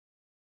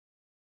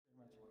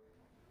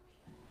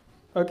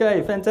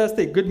Okay,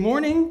 fantastic. Good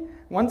morning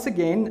once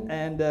again,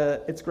 and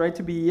it's great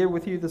to be here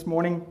with you this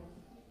morning.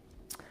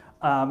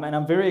 And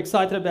I'm very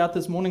excited about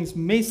this morning's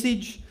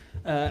message.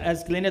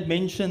 As Glenn had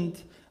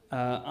mentioned,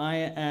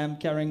 I am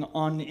carrying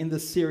on in the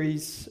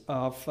series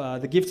of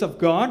the gifts of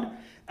God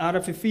out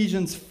of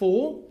Ephesians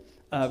 4,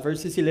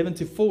 verses 11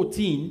 to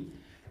 14.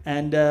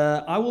 And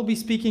I will be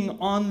speaking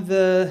on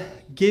the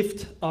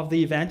gift of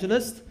the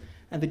evangelist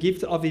and the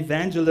gift of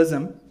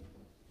evangelism.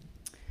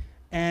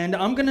 And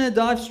I'm going to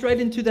dive straight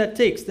into that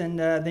text, and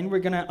then we're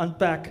going to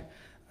unpack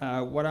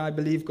what I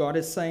believe God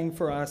is saying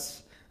for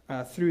us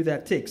through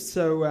that text.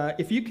 So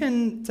if you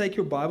can take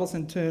your Bibles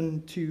and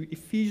turn to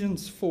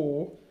Ephesians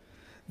 4,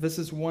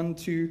 verses 1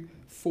 to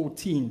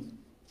 14.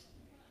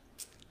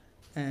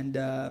 And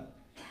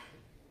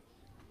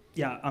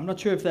yeah, I'm not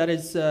sure if that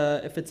is,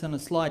 if it's on a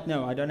slide.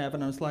 No, I don't have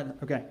it on a slide.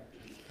 Okay.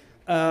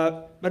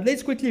 But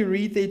let's quickly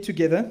read there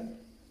together.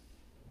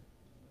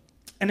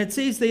 And it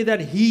says there that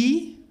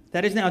He,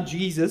 that is now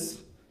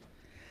Jesus,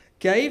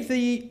 gave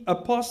the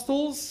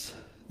apostles,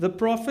 the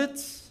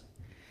prophets,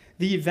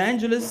 the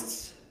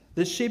evangelists,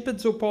 the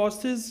shepherds or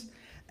pastors,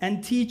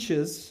 and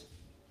teachers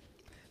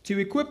to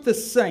equip the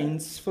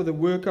saints for the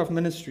work of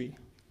ministry,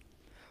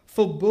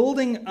 for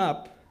building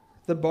up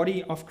the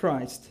body of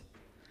Christ,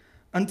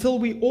 until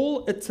we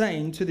all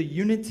attain to the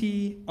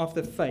unity of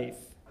the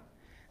faith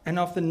and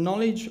of the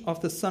knowledge of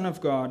the Son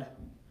of God,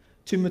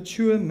 to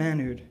mature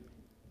manhood,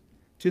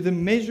 to the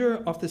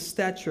measure of the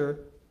stature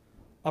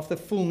of the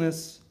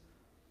fullness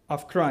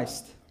of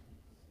Christ.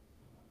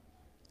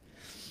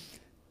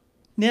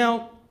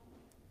 Now,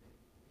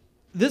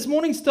 this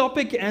morning's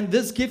topic and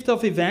this gift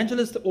of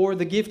evangelist, or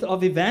the gift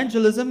of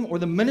evangelism, or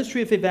the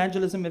ministry of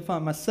evangelism, if I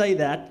must say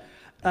that,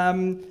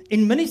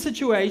 in many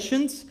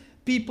situations,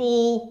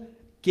 people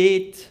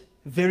get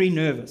very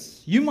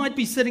nervous. You might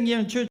be sitting here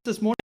in church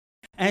this morning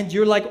and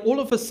you're like, all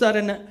of a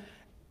sudden,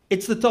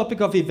 it's the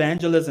topic of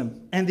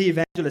evangelism and the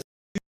evangelist.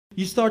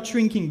 You start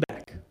shrinking back.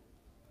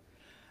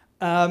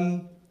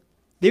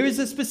 There is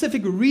a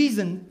specific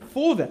reason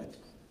for that,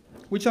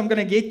 which I'm going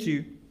to get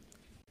to.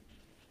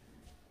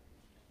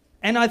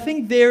 And I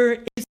think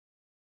there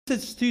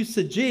is to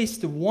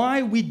suggest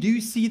why we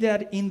do see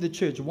that in the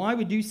church, why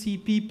we do see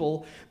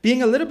people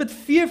being a little bit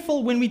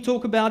fearful when we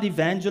talk about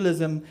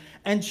evangelism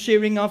and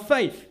sharing our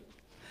faith.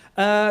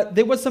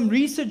 There was some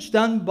research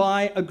done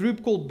by a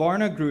group called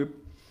Barna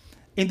Group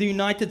in the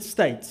United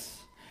States.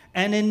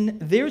 And in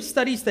their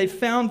studies, they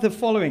found the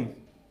following.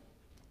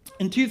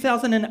 In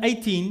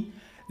 2018,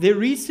 their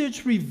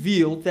research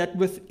revealed that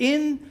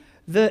within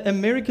the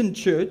American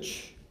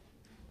church,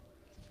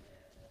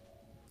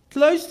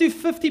 close to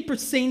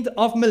 50%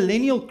 of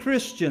millennial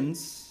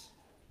Christians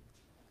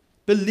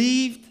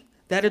believed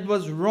that it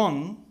was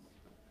wrong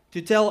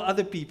to tell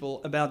other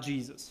people about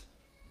Jesus.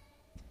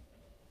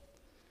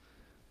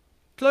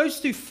 Close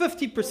to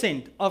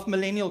 50% of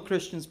millennial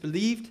Christians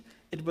believed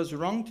it was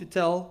wrong to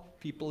tell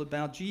people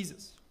about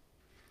Jesus.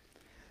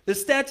 The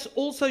stats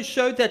also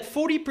showed that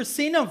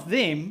 40% of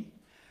them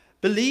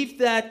believed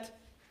that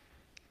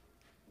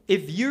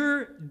if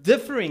you're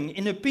differing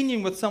in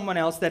opinion with someone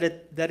else, that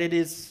it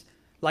is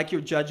like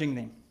you're judging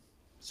them.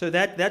 So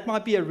that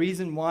might be a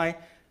reason why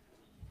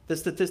the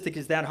statistic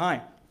is that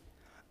high.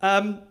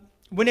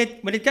 When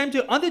it came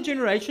to other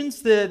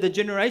generations, the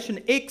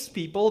Generation X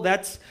people,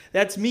 that's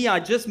me. I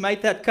just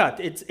made that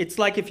cut. It's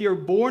like if you're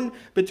born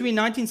between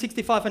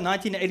 1965 and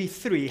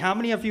 1983. How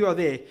many of you are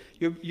there?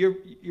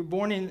 You're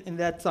born in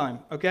that time.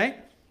 Okay,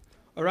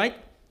 all right.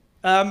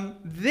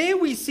 There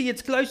we see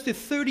it's close to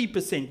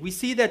 30%. We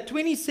see that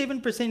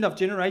 27% of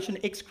Generation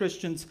X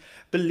Christians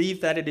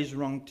believe that it is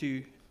wrong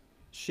to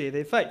share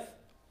their faith.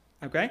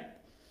 Okay.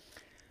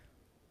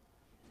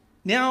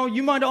 Now,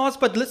 you might ask,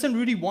 but listen,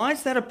 Rudy, why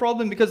is that a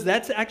problem? Because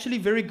that's actually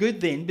very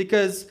good then.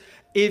 Because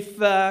if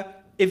that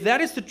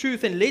is the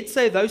truth, and let's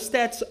say those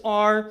stats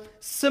are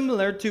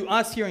similar to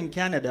us here in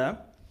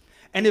Canada,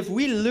 and if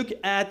we look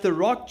at the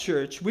Rock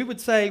Church, we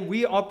would say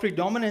we are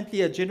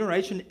predominantly a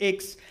Generation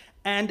X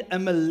and a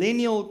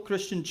millennial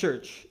Christian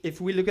church. If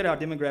we look at our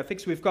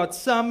demographics, we've got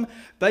some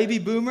baby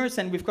boomers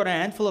and we've got a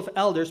handful of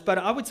elders, but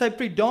I would say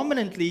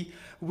predominantly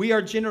we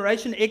are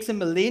Generation X and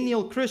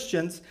millennial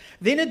Christians.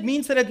 Then it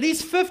means that at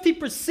least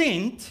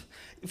 50%,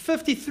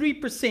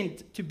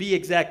 53% to be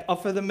exact,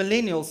 of the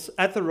millennials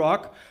at the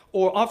Rock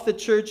or of the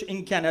church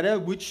in Canada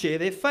would share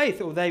their faith,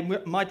 or they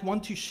might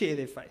want to share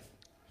their faith.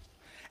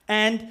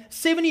 And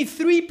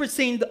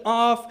 73%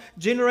 of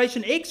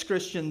Generation X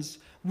Christians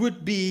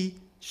would be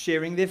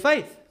sharing their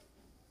faith.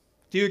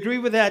 Do you agree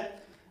with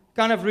that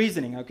kind of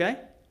reasoning, okay?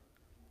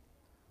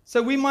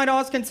 So we might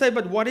ask and say,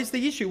 but what is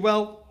the issue?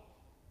 Well,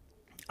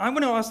 I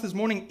want to ask this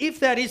morning, if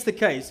that is the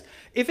case,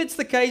 if it's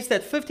the case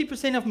that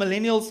 50% of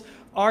millennials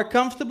are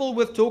comfortable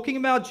with talking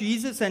about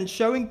Jesus and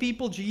showing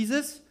people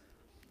Jesus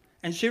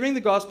and sharing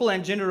the gospel,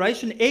 and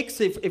Generation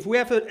X, if we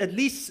have at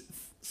least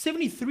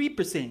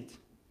 73%,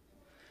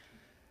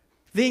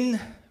 then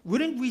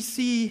wouldn't we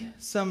see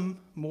some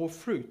more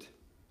fruit?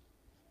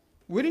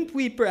 Wouldn't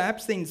we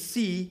perhaps then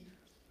see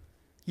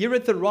here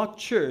at the Rock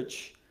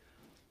Church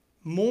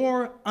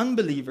more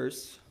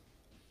unbelievers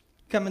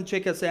come and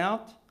check us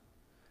out.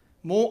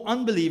 More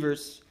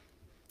unbelievers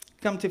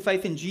come to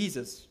faith in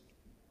Jesus.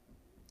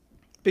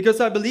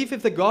 Because I believe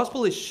if the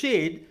gospel is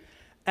shared,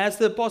 as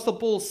the Apostle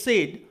Paul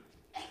said,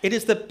 it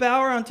is the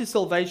power unto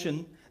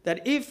salvation,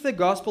 that if the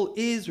gospel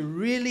is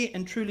really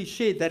and truly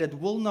shared, that it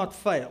will not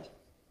fail.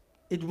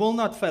 It will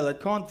not fail.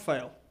 It can't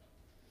fail.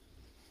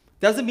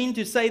 Doesn't mean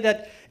to say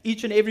that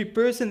each and every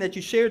person that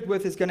you share it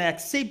with is going to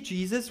accept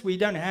Jesus. We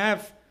don't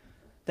have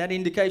that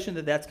indication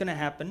that that's going to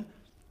happen,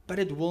 but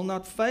it will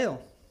not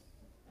fail.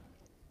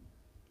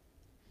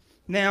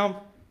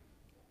 Now,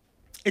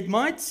 it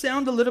might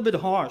sound a little bit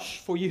harsh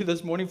for you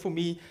this morning for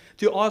me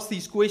to ask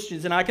these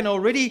questions, and I can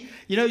already,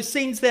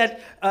 sense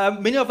that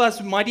many of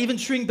us might even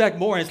shrink back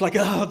more. It's like,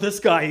 oh, this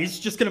guy, he's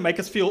just going to make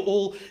us feel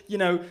all,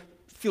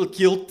 feel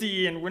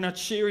guilty, and we're not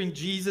sharing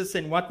Jesus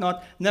and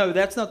whatnot. No,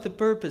 that's not the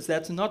purpose.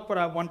 That's not what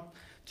I want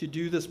to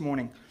do this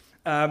morning.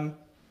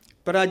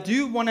 But I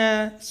do want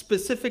to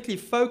specifically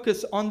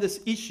focus on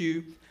this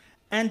issue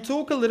and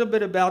talk a little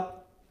bit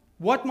about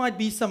what might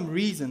be some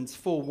reasons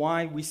for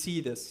why we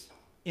see this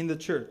in the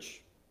church.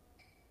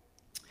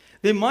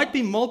 There might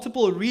be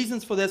multiple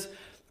reasons for this,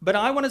 but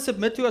I want to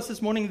submit to us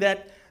this morning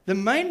that the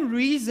main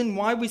reason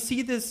why we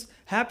see this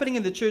happening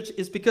in the church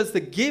is because the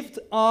gift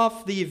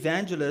of the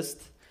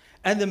evangelist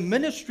and the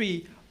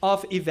ministry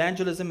of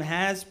evangelism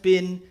has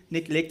been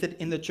neglected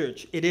in the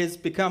church. It has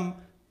become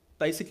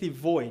basically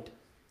void.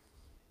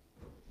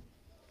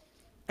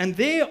 And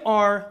there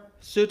are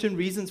certain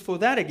reasons for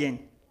that again.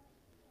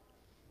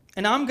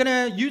 And I'm going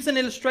to use an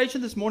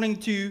illustration this morning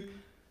to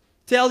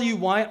tell you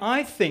why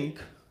I think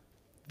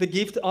the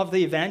gift of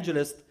the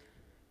evangelist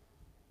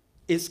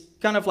is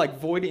kind of like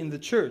void in the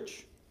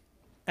church.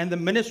 And the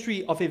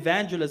ministry of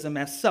evangelism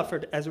has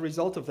suffered as a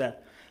result of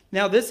that.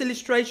 Now, this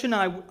illustration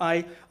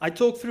I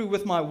talked through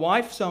with my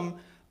wife, so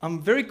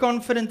I'm very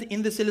confident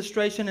in this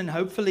illustration, and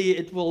hopefully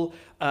it will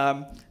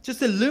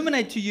just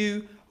illuminate to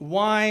you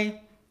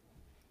why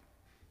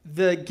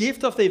the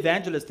gift of the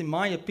evangelist, in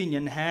my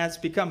opinion, has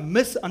become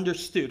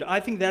misunderstood. I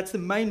think that's the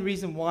main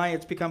reason why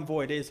it's become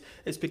void, is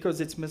because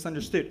it's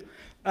misunderstood.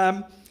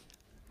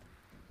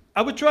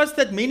 I would trust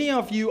that many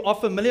of you are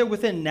familiar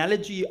with the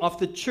analogy of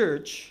the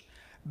church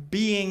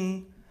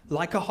being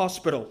like a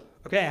hospital.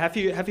 Okay, have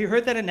you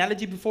heard that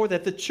analogy before?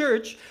 That the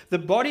church, the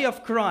body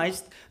of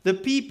Christ, the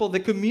people, the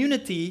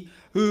community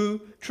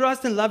who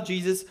trust and love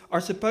Jesus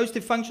are supposed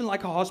to function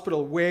like a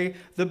hospital where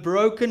the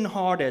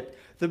brokenhearted,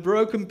 the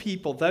broken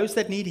people, those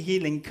that need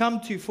healing, come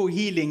to for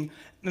healing,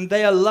 and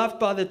they are loved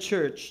by the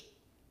church.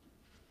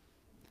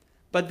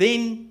 But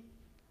then,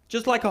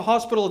 just like a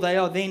hospital, they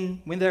are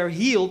then, when they're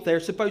healed, they're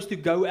supposed to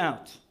go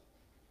out.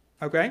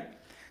 Okay?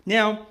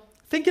 Now,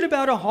 thinking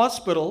about a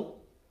hospital,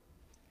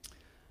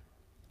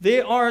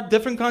 there are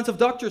different kinds of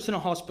doctors in a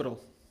hospital.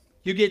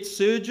 You get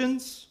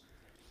surgeons,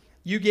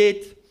 you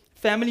get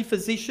family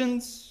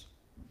physicians,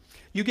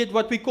 you get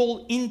what we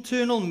call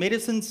internal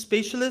medicine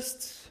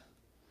specialists,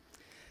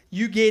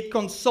 you get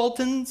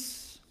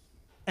consultants,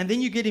 and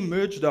then you get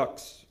emerge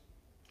docs.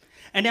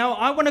 And now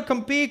I want to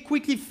compare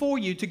quickly for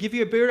you to give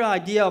you a better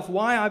idea of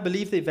why I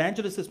believe the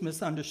evangelist is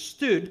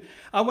misunderstood.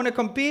 I want to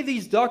compare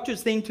these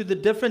doctors then to the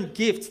different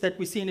gifts that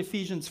we see in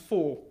Ephesians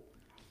 4.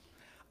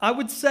 I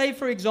would say,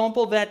 for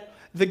example, that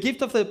the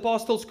gift of the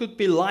apostles could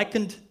be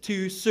likened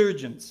to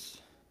surgeons.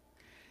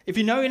 If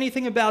you know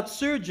anything about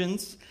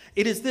surgeons,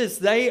 it is this.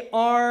 They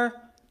are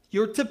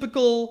your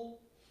typical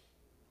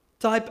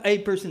type A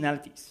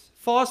personalities.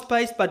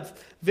 Fast-paced, but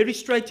very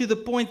straight to the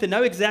point. They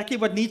know exactly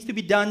what needs to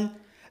be done.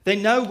 They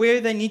know where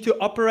they need to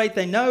operate.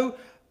 They know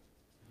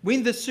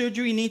when the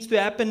surgery needs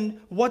to happen,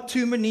 what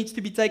tumor needs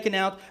to be taken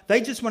out. They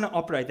just want to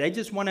operate. They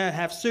just want to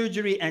have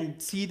surgery and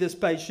see this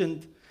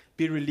patient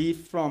be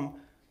relieved from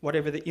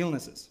whatever the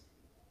illness is.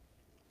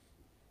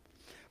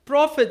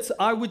 Prophets,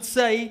 I would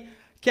say,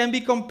 can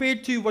be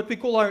compared to what we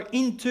call our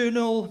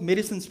internal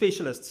medicine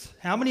specialists.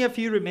 How many of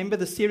you remember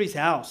the series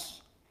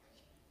House?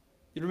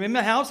 You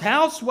remember House?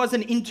 House was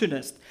an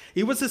internist.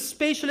 He was a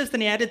specialist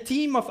and he had a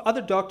team of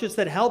other doctors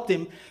that helped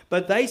him,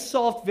 but they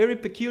solved very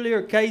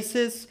peculiar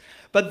cases.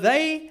 But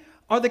they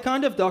are the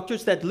kind of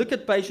doctors that look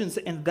at patients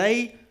and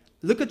they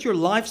look at your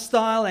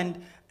lifestyle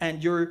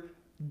and your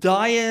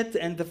diet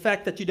and the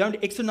fact that you don't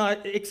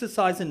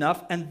exercise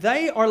enough, and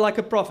they are like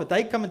a prophet.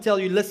 They come and tell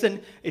you, listen,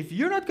 if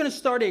you're not going to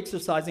start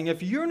exercising,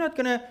 if you're not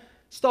going to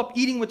stop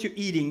eating what you're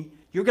eating,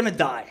 you're going to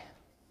die.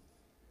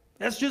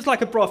 That's just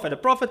like a prophet. A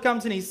prophet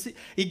comes and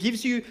he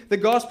gives you the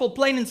gospel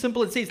plain and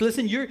simple and says,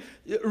 listen, you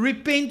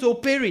repent or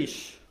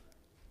perish.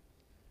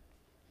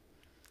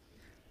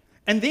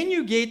 And then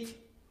you get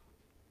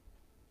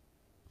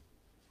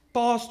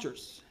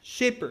pastors,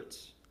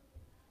 shepherds.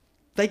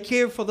 They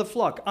care for the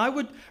flock. I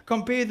would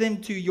compare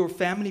them to your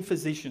family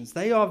physicians.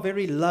 They are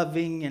very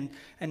loving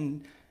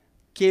and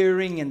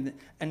caring,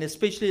 and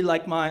especially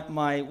like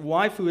my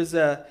wife, who is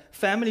a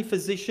family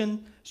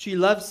physician. She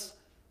loves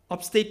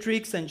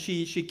obstetrics and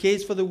she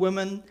cares for the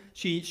women.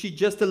 She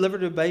just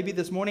delivered a baby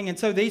this morning, and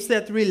so there's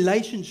that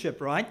relationship,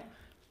 right?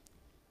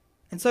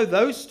 And so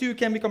those two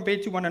can be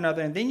compared to one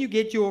another. And then you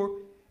get your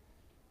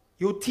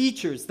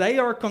teachers. They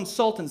are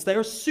consultants. They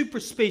are super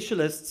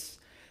specialists.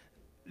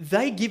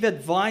 They give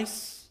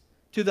advice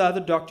to the other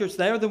doctors.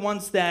 They are the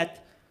ones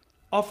that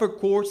offer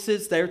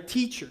courses. They are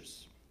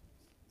teachers.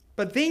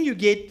 But then you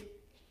get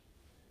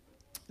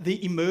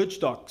the emerge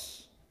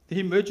docs, the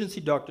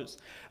emergency doctors.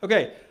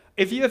 Okay,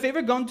 if you have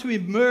ever gone to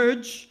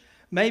emerge,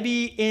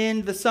 maybe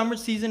in the summer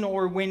season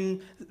or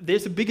when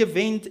there's a big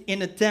event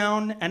in a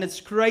town and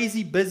it's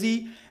crazy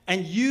busy,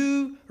 and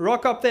you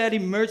rock up there at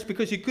emerge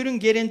because you couldn't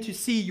get in to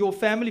see your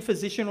family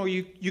physician, or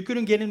you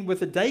couldn't get in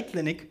with a day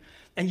clinic,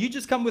 and you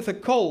just come with a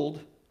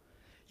cold,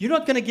 you're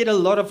not going to get a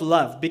lot of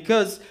love,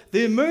 because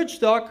the emerge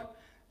doc,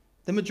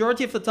 the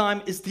majority of the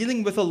time, is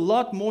dealing with a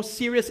lot more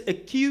serious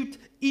acute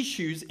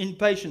issues in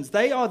patients.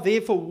 They are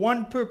there for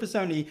one purpose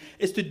only,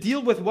 is to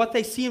deal with what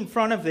they see in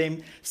front of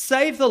them,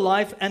 save the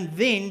life, and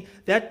then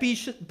that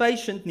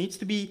patient needs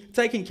to be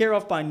taken care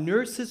of by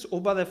nurses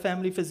or by their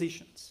family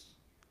physicians.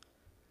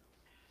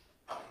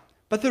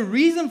 But the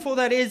reason for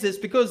that is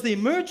because the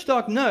emerge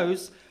doc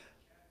knows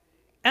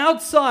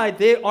outside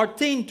there are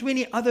 10,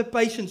 20 other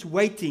patients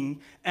waiting,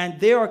 and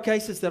there are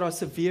cases that are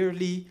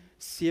severely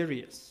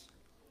serious.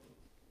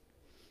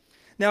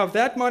 Now, if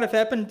that might have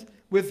happened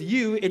with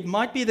you, it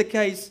might be the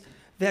case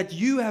that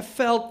you have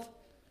felt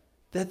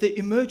that the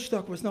emerge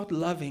doc was not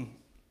loving.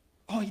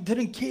 Oh, he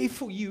didn't care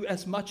for you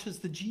as much as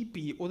the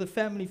GP or the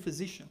family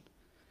physician.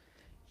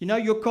 You know,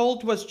 your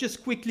cold was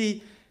just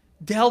quickly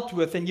dealt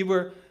with and you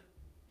were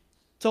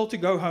told to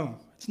go home.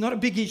 It's not a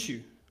big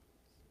issue.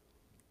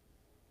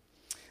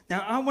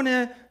 Now, I want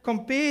to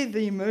compare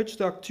the emerge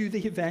doc to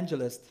the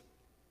evangelist.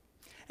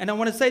 And I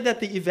want to say that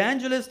the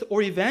evangelist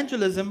or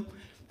evangelism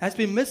has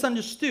been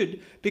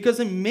misunderstood because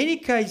in many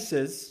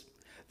cases,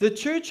 the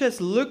church has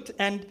looked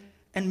and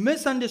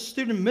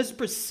misunderstood and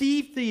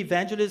misperceived the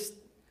evangelist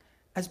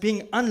as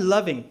being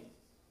unloving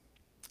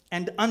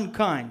and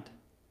unkind.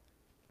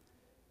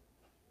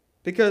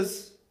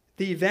 Because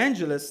the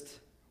evangelist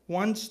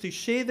wants to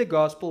share the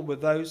gospel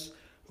with those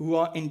who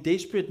are in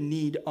desperate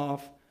need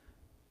of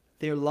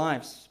their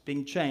lives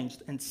being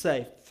changed and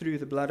saved through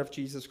the blood of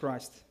Jesus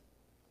Christ.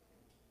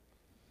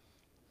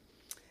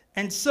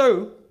 And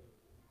so,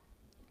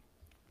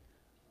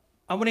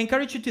 I want to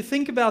encourage you to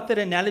think about that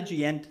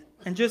analogy and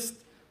just,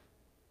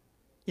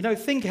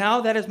 think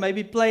how that has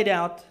maybe played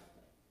out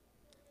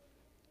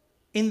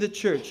in the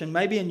church and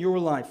maybe in your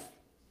life.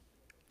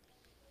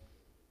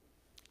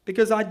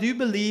 Because I do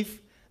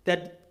believe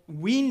that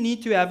we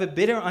need to have a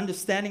better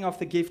understanding of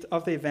the gift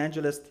of the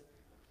evangelist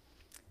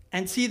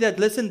and see that,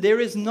 listen, there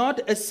is not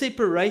a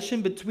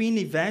separation between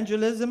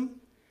evangelism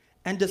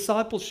and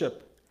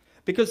discipleship,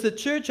 because the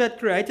church had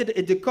created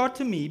a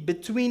dichotomy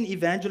between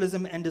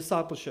evangelism and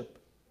discipleship,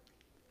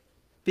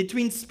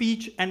 between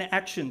speech and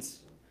actions,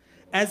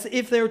 as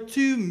if they're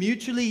two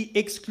mutually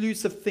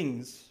exclusive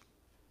things.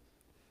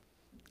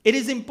 It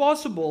is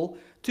impossible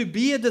to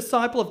be a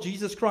disciple of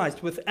Jesus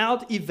Christ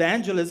without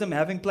evangelism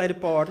having played a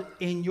part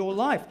in your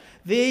life.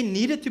 There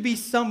needed to be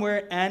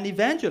somewhere an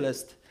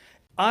evangelist,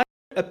 either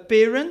a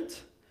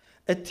parent,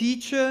 a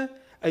teacher,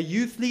 a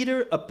youth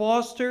leader, a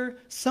pastor,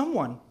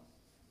 someone.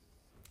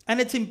 And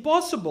it's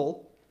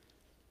impossible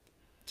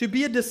to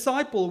be a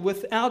disciple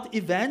without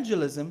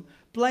evangelism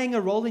playing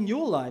a role in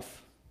your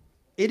life.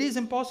 It is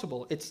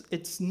impossible.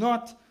 It's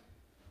not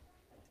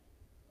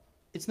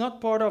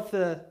part of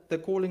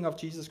the calling of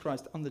Jesus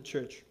Christ on the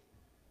church.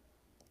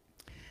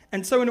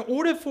 And so in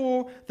order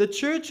for the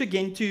church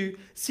again to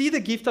see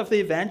the gift of the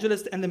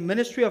evangelist and the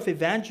ministry of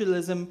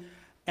evangelism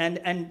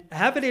and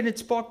have it in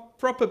its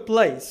proper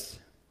place,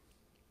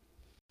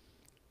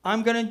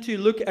 I'm going to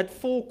look at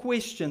 4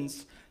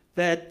 questions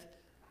that,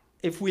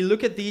 if we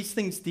look at these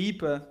things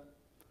deeper,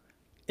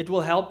 it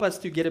will help us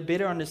to get a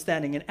better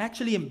understanding and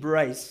actually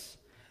embrace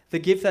the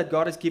gift that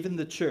God has given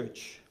the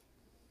church.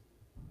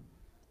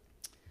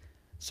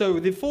 So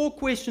the 4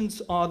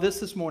 questions are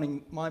this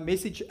morning, my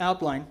message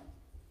outline.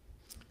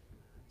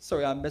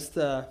 Sorry, I missed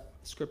the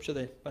scripture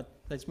there, but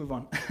let's move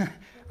on.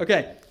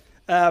 Okay.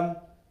 I'm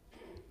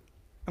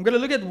going to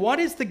look at what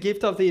is the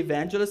gift of the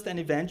evangelist and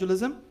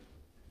evangelism.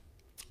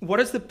 What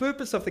is the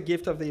purpose of the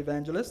gift of the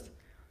evangelist?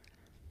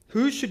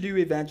 Who should do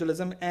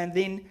evangelism? And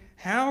then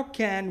how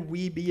can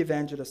we be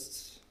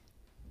evangelists?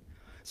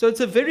 So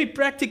it's a very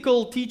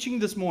practical teaching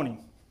this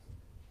morning.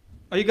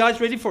 Are you guys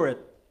ready for it?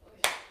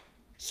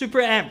 Super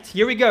amped.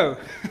 Here we go.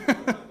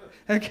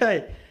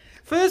 Okay.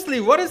 Firstly,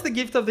 what is the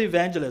gift of the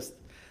evangelist?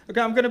 Okay,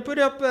 I'm going to put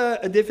up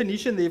a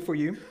definition there for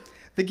you.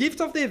 The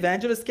gift of the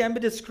evangelist can be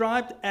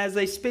described as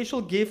a special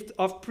gift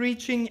of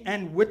preaching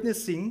and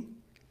witnessing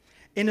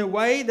in a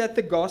way that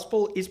the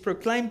gospel is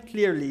proclaimed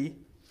clearly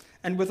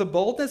and with a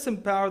boldness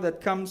and power that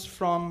comes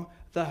from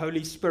the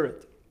Holy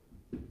Spirit.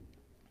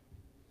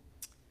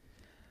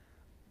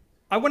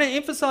 I want to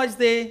emphasize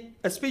there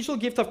a special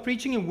gift of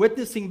preaching and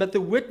witnessing, but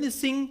the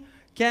witnessing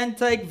can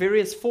take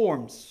various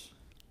forms.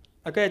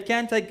 Okay, it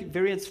can take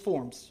various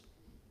forms.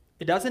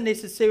 It doesn't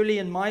necessarily,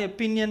 in my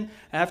opinion,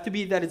 have to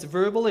be that it's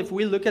verbal. If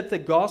we look at the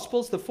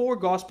Gospels, the 4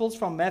 Gospels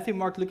from Matthew,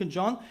 Mark, Luke, and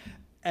John,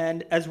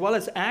 and as well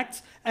as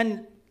Acts,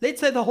 and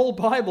let's say the whole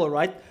Bible,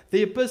 right?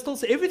 The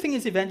epistles, everything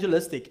is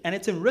evangelistic, and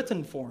it's in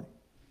written form.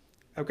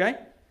 Okay?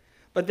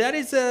 But that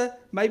is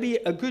maybe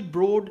a good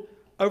broad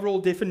overall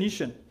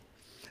definition.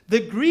 The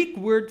Greek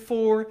word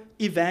for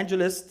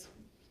evangelist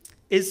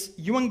is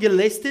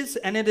euangelistes,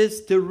 and it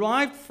is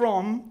derived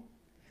from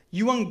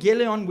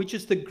euangelion, which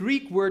is the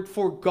Greek word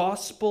for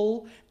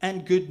gospel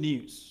and good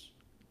news.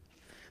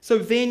 So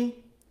then,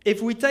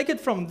 if we take it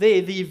from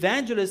there, the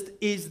evangelist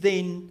is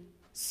then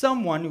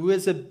someone who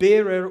is a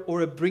bearer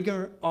or a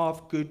bringer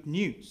of good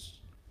news.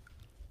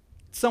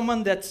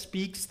 Someone that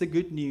speaks the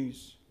good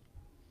news.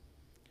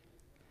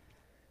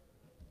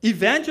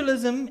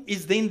 Evangelism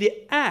is then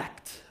the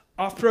act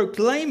of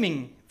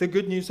proclaiming the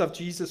good news of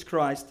Jesus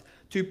Christ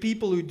to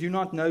people who do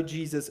not know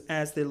Jesus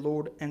as their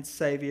Lord and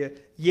Savior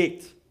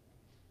yet.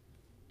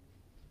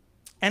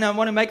 And I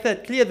want to make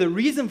that clear. The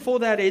reason for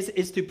that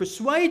is to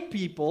persuade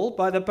people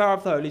by the power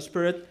of the Holy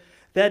Spirit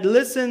that,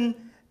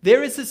 listen,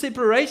 there is a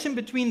separation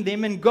between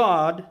them and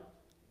God.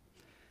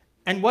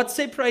 And what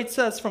separates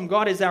us from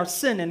God is our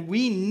sin. And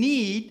we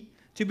need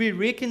to be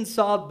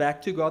reconciled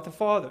back to God the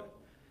Father.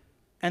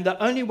 And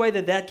the only way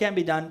that that can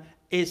be done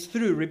is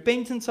through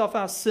repentance of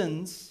our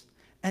sins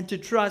and to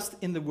trust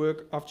in the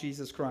work of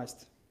Jesus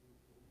Christ.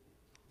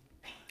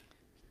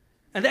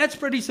 And that's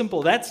pretty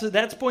simple.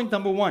 That's point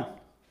number one.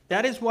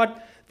 That is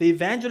what the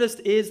evangelist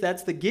is.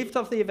 That's the gift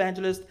of the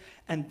evangelist.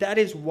 And that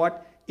is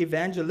what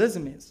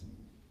evangelism is.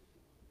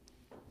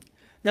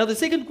 Now, the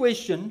second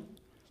question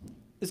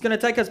is going to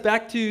take us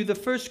back to the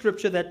first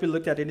scripture that we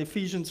looked at in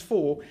Ephesians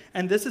 4.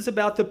 And this is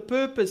about the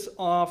purpose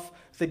of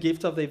the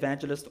gift of the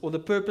evangelist, or the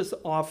purpose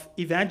of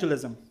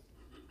evangelism.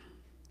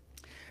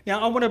 Now,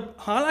 I want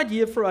to highlight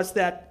here for us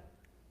that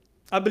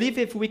I believe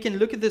if we can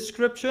look at the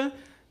scripture,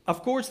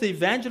 of course, the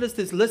evangelist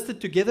is listed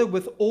together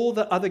with all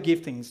the other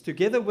giftings,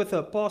 together with the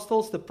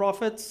apostles, the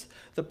prophets,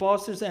 the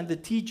pastors, and the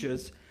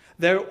teachers.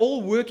 They're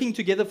all working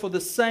together for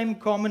the same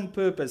common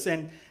purpose.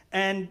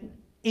 And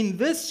in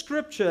this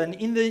scripture and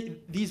in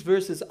these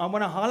verses, I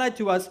want to highlight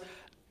to us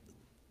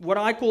what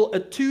I call a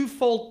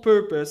twofold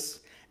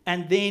purpose,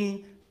 and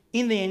then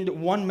in the end,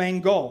 one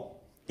main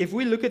goal. If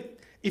we look at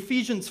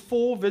Ephesians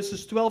 4,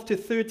 verses 12 to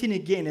 13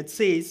 again, it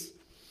says,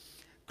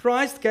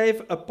 Christ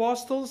gave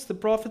apostles, the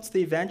prophets,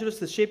 the evangelists,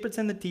 the shepherds,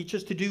 and the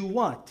teachers to do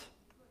what?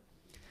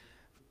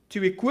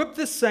 To equip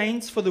the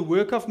saints for the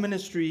work of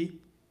ministry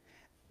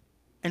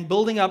and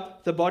building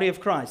up the body of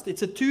Christ.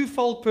 It's a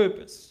twofold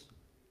purpose.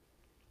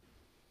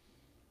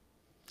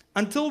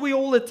 Until we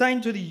all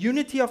attain to the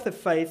unity of the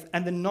faith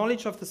and the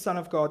knowledge of the Son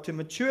of God, to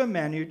mature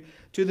manhood,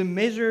 to the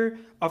measure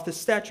of the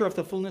stature of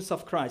the fullness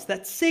of Christ.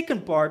 That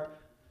second part,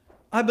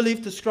 I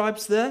believe,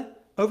 describes the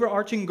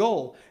overarching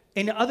goal.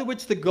 In other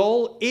words, the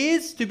goal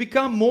is to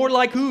become more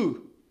like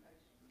who?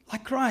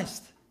 Like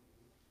Christ.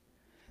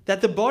 That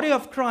the body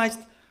of Christ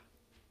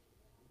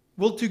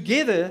will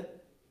together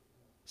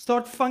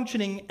start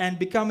functioning and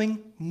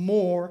becoming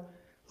more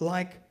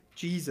like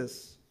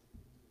Jesus.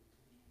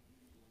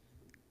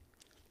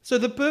 So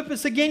the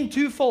purpose, again,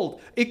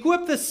 twofold.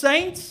 Equip the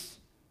saints.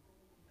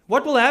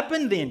 What will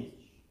happen then?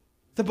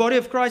 The body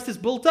of Christ is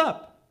built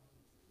up.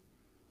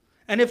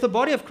 And if the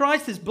body of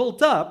Christ is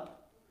built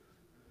up,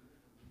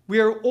 we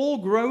are all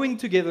growing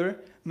together,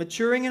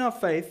 maturing in our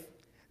faith,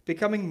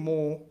 becoming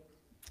more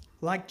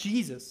like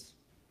Jesus.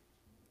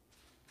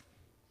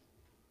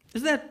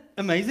 Isn't that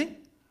amazing?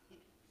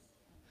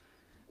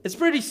 It's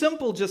pretty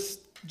simple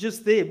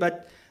just there,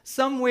 but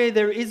somewhere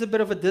there is a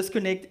bit of a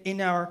disconnect in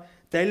our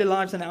daily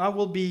lives, and I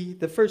will be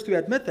the first to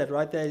admit that,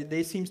 right?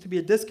 There seems to be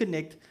a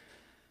disconnect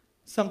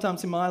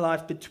sometimes in my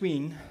life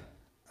between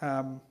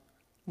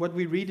what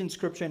we read in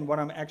Scripture and what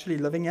I'm actually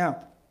living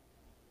out.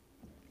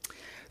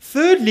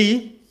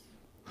 Thirdly,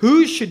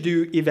 who should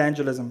do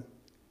evangelism?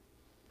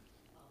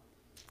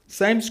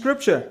 Same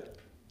Scripture.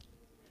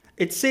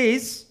 It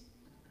says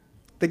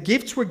the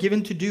gifts were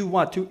given to do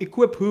what? To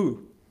equip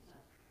who?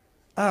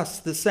 Us,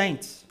 the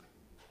saints.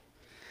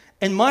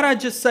 And might I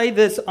just say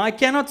this, I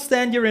cannot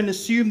stand here and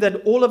assume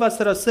that all of us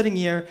that are sitting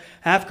here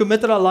have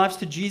committed our lives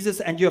to Jesus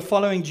and you're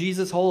following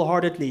Jesus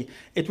wholeheartedly.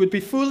 It would be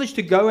foolish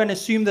to go and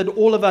assume that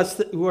all of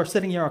us who are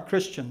sitting here are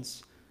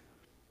Christians.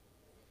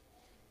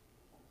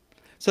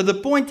 So the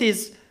point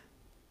is,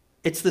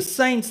 it's the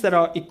saints that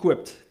are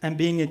equipped and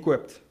being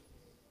equipped.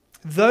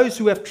 Those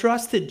who have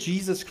trusted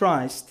Jesus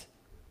Christ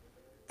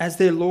as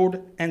their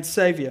Lord and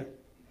Savior.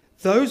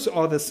 Those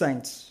are the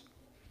saints.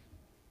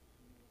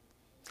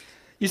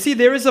 You see,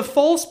 there is a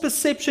false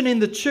perception in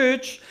the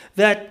church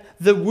that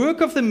the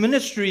work of the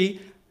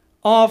ministry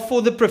are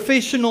for the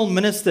professional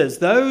ministers,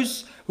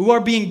 those who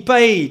are being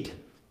paid,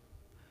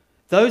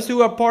 those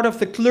who are part of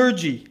the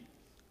clergy.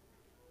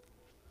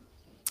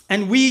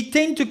 And we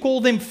tend to call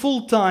them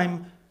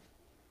full-time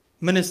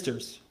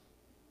ministers.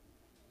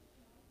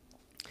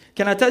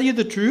 Can I tell you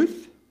the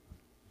truth?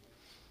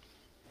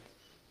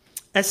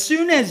 As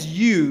soon as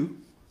you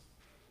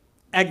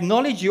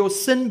acknowledge your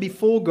sin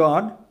before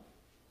God,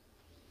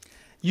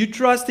 you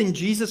trust in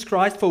Jesus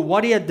Christ for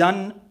what He had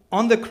done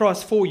on the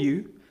cross for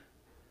you,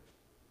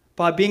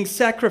 by being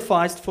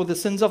sacrificed for the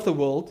sins of the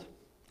world,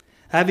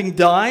 having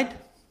died,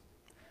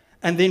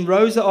 and then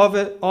rose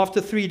after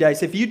 3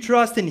 days. If you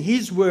trust in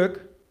His work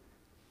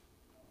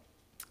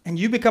and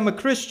you become a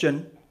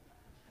Christian,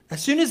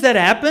 as soon as that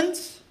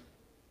happens,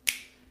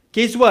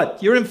 guess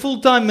what? You're in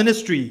full-time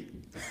ministry.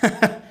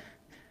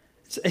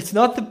 It's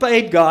not the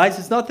paid guys.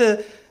 It's not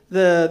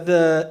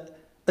the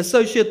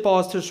associate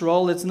pastor's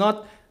role. It's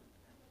not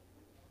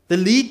the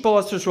lead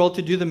pastor's role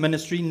to do the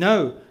ministry.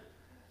 No.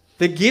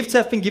 The gifts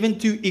have been given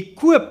to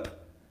equip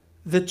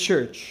the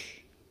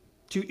church,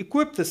 to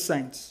equip the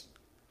saints.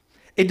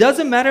 It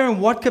doesn't matter in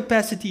what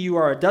capacity you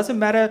are. It doesn't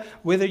matter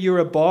whether you're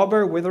a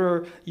barber,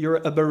 whether you're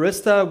a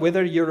barista,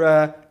 whether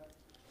you're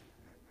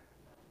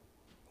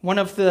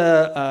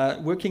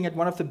working at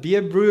one of the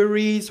beer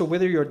breweries, or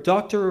whether you're a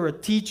doctor or a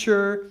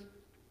teacher.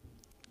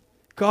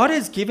 God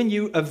has given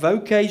you a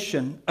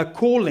vocation, a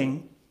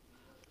calling,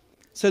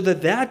 so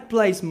that that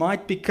place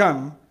might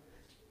become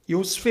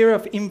your sphere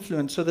of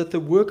influence, so that the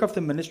work of the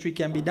ministry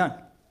can be done.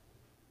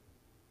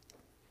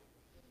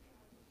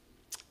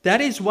 That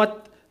is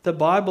what the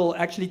Bible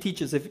actually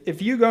teaches.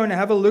 If you go and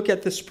have a look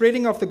at the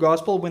spreading of the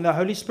gospel when the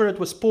Holy Spirit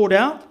was poured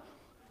out,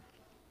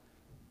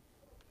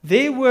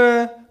 there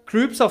were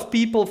groups of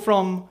people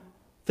from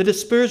the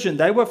dispersion.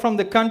 They were from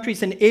the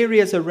countries and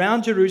areas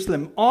around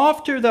Jerusalem.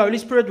 After the Holy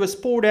Spirit was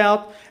poured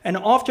out and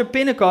after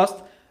Pentecost,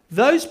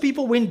 those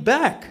people went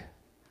back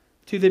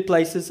to their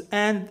places,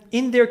 and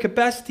in their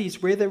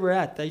capacities where they were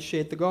at, they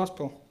shared the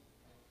gospel.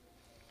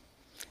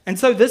 And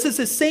so this is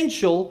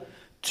essential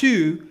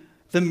to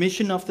the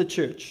mission of the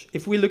church.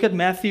 If we look at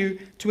Matthew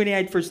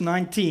 28 verse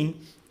 19,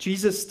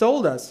 Jesus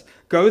told us,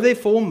 "Go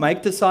therefore,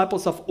 make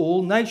disciples of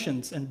all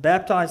nations and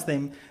baptize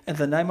them in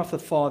the name of the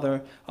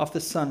Father, of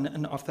the Son,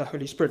 and of the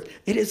Holy Spirit."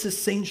 It is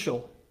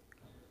essential.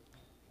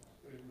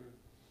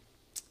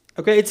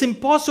 Okay, it's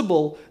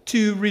impossible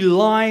to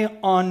rely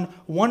on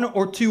 1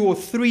 or 2 or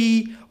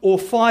 3 or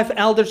 5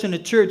 elders in a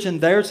church and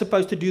they're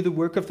supposed to do the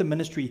work of the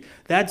ministry.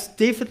 That's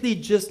definitely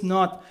just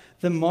not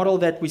the model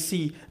that we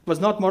see. It was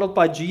not modeled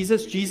by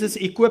Jesus. Jesus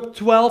equipped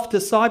 12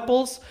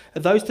 disciples.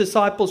 Those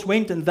disciples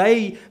went and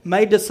they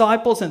made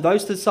disciples, and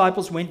those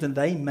disciples went and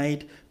they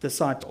made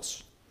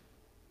disciples.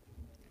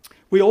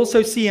 We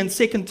also see in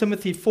 2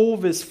 Timothy 4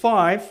 verse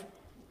 5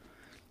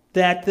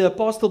 that the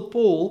Apostle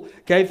Paul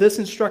gave this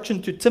instruction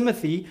to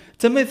Timothy.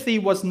 Timothy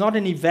was not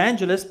an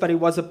evangelist, but he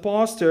was a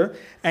pastor.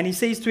 And he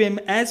says to him,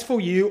 "As for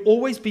you,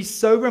 always be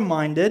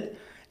sober-minded,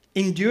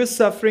 endure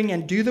suffering,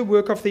 and do the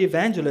work of the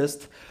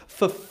evangelist.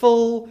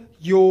 Fulfill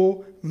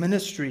your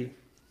ministry."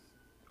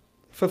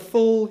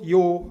 Fulfill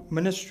your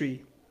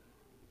ministry.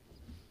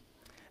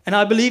 And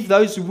I believe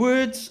those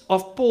words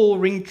of Paul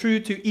ring true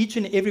to each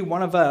and every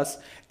one of us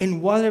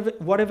in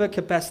whatever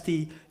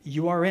capacity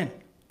you are in.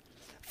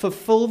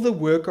 Fulfill the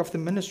work of the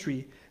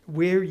ministry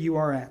where you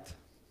are at.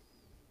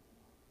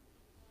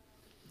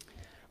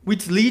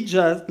 Which leads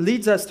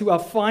us to our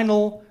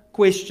final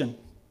question.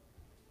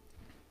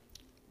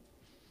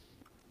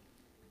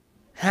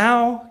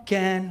 How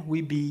can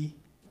we be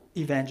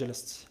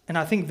evangelists? And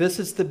I think this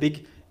is the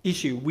big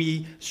issue.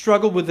 We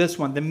struggle with this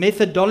one, the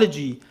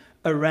methodology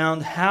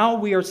around how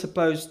we are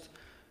supposed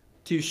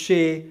to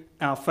share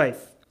our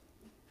faith.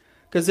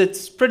 Because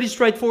it's pretty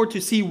straightforward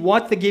to see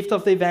what the gift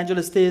of the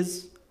evangelist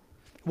is,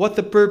 what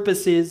the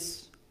purpose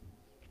is,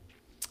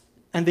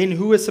 and then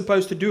who is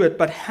supposed to do it,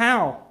 but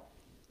how?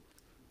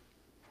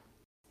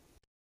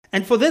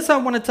 And for this, I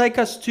want to take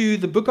us to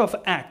the book of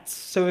Acts.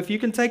 So if you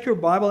can take your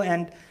Bible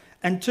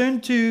and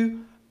turn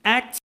to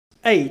Acts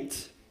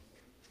 8.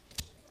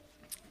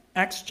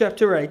 Acts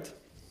chapter 8.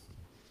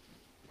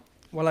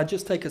 While I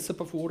just take a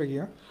sip of water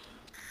here.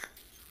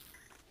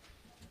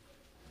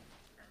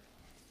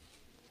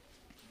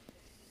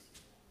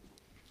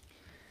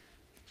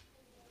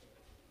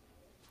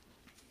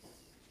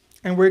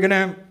 And we're going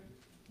to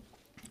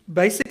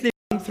basically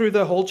run through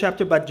the whole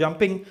chapter by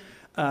jumping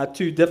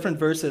to different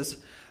verses.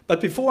 But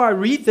before I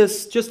read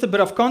this, just a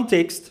bit of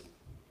context.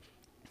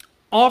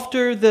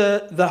 After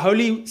the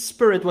Holy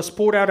Spirit was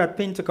poured out at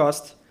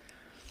Pentecost,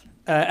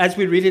 as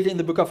we read it in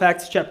the book of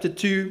Acts chapter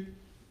 2,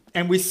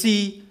 and we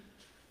see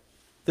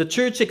the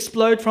church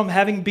explode from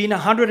having been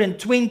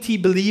 120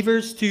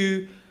 believers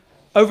to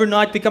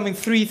overnight becoming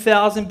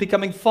 3,000,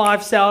 becoming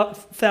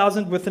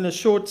 5,000 within a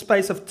short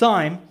space of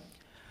time.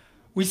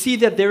 We see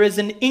that there is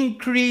an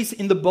increase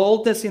in the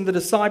boldness in the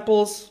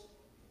disciples.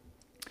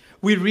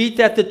 We read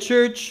that the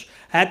church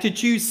had to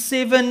choose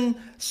 7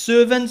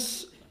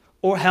 servants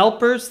or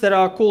helpers that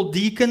are called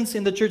deacons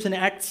in the church in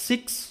Acts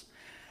 6.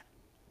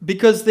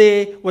 Because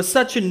there was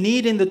such a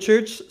need in the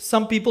church,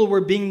 some people were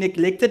being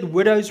neglected,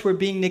 widows were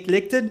being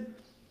neglected.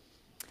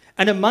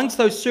 And amongst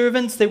those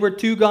servants, there were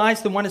 2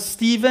 guys. The one is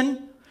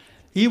Stephen.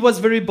 He was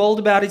very bold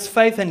about his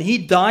faith, and he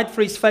died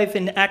for his faith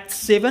in Acts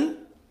 7.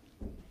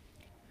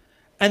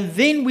 And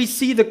then we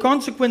see the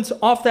consequence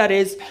of that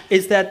is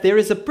that there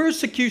is a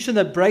persecution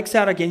that breaks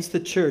out against the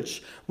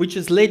church, which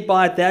is led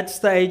by, at that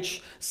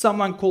stage,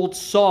 someone called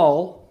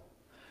Saul,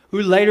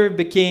 who later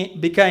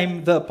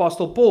became the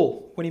Apostle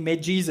Paul when he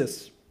met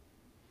Jesus.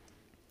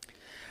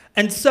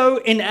 And so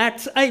in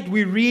Acts 8,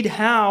 we read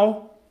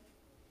how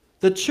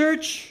the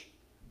church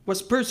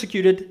was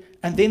persecuted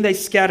and then they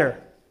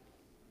scatter.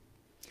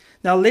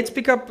 Now let's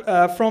pick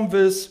up from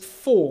verse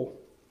 4.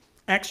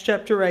 Acts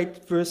chapter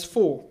 8, verse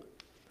 4.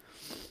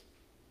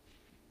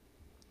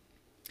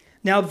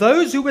 Now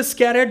those who were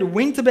scattered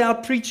went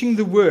about preaching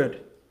the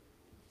word.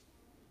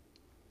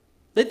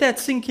 Let that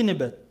sink in a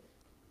bit.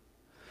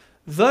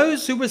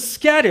 Those who were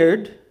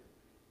scattered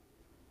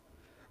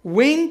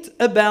went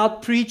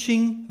about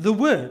preaching the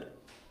word.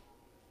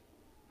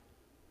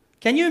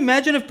 Can you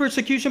imagine if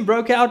persecution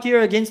broke out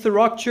here against the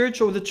Rock Church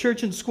or the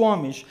church in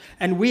Squamish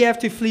and we have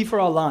to flee for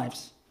our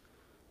lives?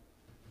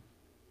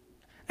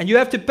 And you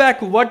have to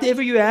pack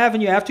whatever you have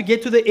and you have to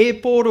get to the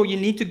airport, or you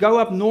need to go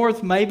up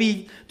north,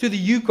 maybe to the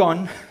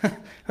Yukon,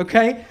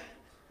 okay?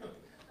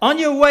 On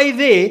your way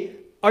there,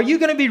 are you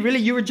going to be really,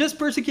 you were just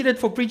persecuted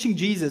for preaching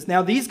Jesus.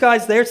 Now these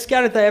guys, they're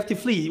scattered, they have to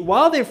flee.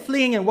 While they're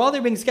fleeing and while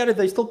they're being scattered,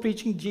 they're still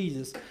preaching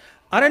Jesus.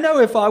 I don't know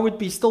if I would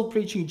be still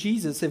preaching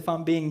Jesus if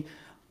I'm being,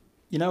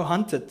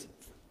 hunted.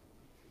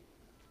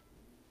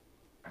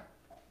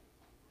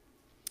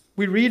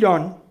 We read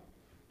on.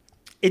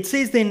 It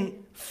says then,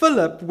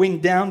 Philip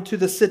went down to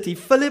the city.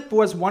 Philip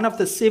was one of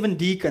the 7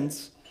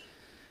 deacons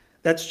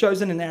that's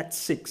chosen in Acts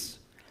 6.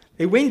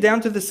 He went down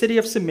to the city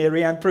of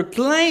Samaria and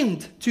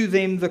proclaimed to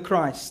them the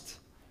Christ.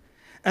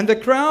 And the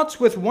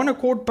crowds with one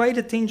accord paid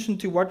attention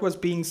to what was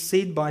being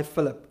said by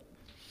Philip.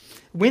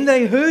 When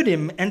they heard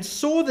him and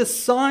saw the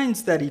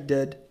signs that he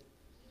did,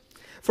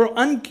 for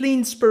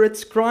unclean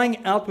spirits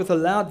crying out with a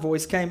loud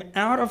voice came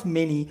out of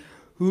many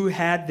who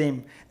had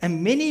them,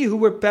 and many who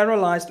were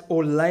paralyzed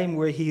or lame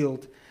were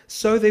healed.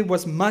 So there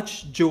was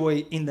much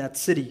joy in that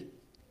city.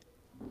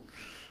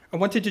 I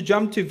wanted to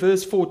jump to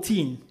verse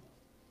 14.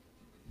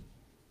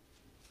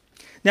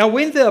 Now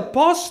when the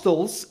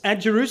apostles at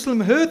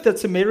Jerusalem heard that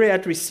Samaria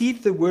had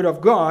received the word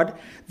of God,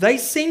 they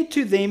sent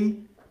to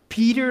them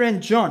Peter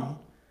and John,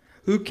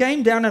 who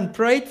came down and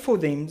prayed for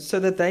them so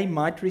that they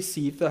might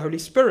receive the Holy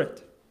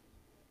Spirit.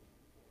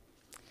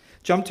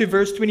 Jump to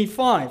verse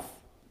 25.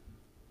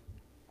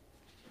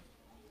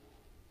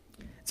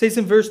 It says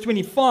in verse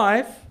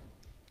 25,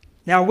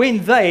 now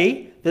when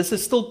they, this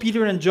is still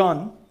Peter and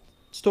John,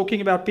 it's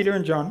talking about Peter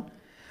and John,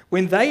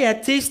 when they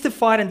had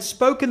testified and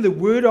spoken the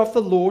word of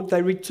the Lord,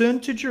 they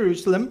returned to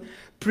Jerusalem,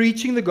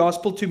 preaching the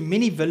gospel to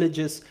many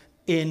villages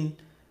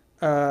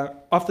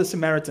of the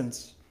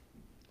Samaritans.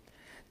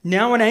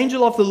 Now an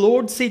angel of the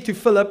Lord said to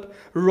Philip,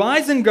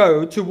 rise and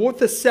go toward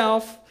the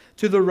south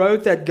to the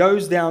road that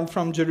goes down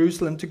from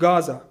Jerusalem to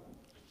Gaza.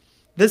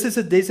 This is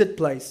a desert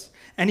place.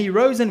 And he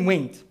rose and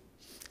went.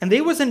 And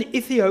there was an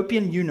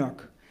Ethiopian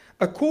eunuch,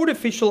 a court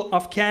official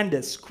of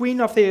Candace, queen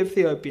of the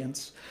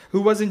Ethiopians, who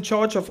was in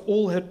charge of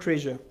all her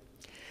treasure.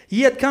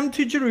 He had come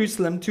to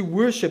Jerusalem to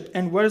worship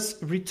and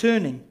was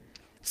returning,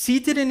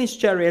 seated in his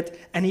chariot,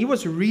 and he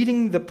was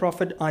reading the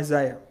prophet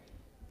Isaiah.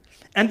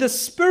 And the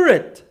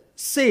Spirit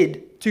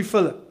said to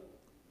Philip,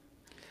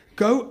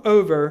 go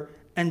over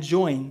and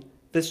join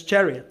this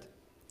chariot.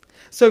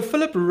 So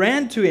Philip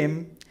ran to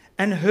him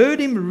and heard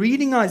him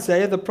reading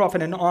Isaiah the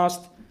prophet and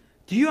asked,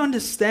 do you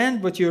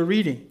understand what you're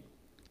reading?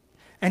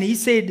 And he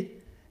said,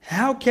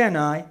 how can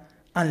I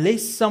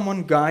unless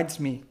someone guides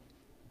me?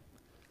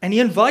 And he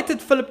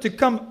invited Philip to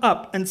come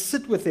up and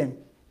sit with him.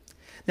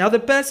 Now the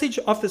passage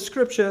of the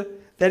scripture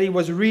that he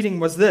was reading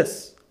was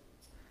this.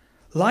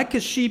 Like a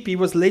sheep he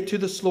was led to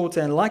the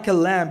slaughter, and like a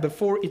lamb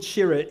before its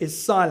shearer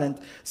is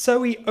silent,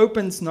 so he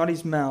opens not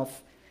his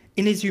mouth.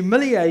 In his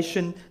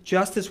humiliation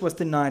justice was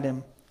denied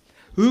him.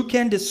 Who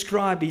can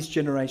describe his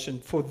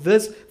generation?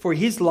 For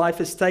his life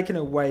is taken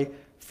away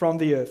from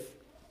the earth.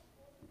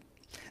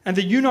 And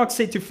the eunuch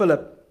said to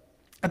Philip,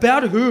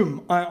 about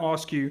whom, I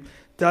ask you,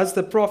 does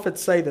the prophet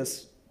say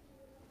this?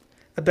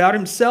 About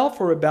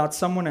himself or about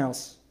someone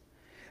else?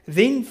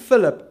 Then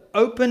Philip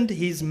opened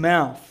his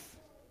mouth,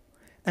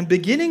 and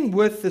beginning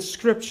with the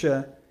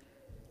scripture,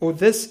 or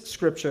this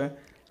scripture,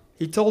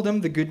 he told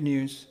him the good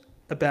news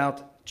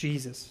about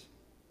Jesus.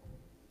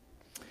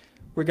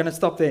 We're going to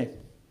stop there.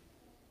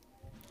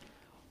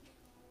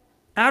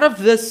 Out of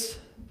this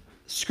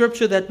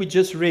scripture that we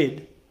just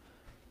read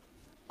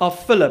of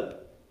Philip,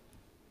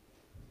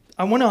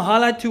 I want to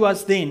highlight to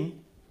us then,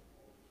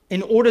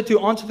 in order to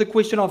answer the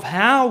question of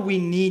how we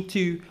need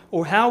to,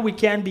 or how we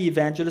can be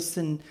evangelists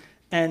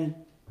and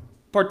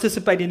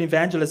participate in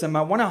evangelism,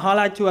 I want to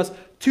highlight to us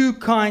 2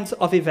 kinds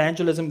of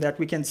evangelism that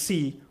we can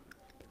see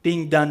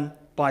being done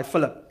by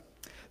Philip.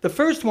 The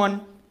first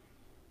one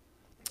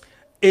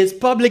is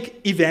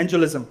public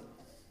evangelism.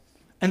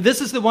 And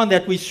this is the one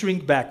that we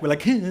shrink back. We're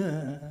like,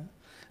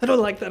 I don't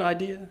like that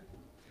idea.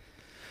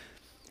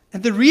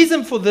 And the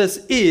reason for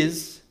this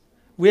is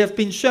we have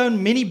been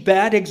shown many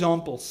bad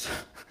examples.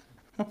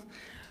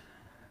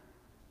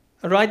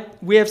 All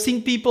right? We have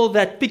seen people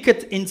that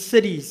picket in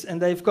cities and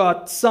they've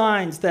got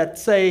signs that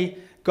say,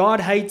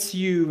 God hates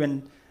you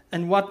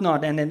and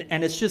whatnot. And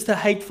it's just a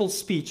hateful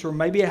speech or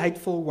maybe a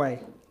hateful way.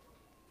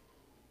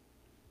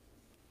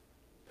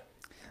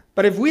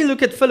 But if we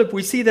look at Philip,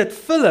 we see that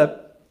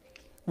Philip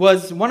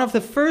was one of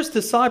the first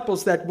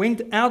disciples that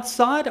went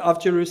outside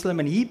of Jerusalem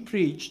and he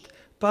preached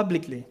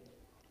publicly.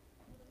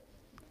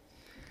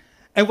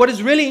 And what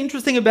is really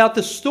interesting about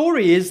the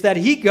story is that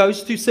he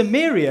goes to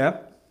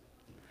Samaria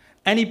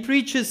and he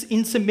preaches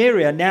in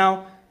Samaria.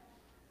 Now,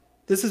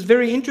 this is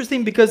very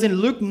interesting because in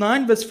Luke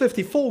 9 verse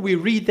 54, we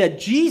read that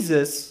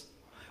Jesus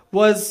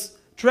was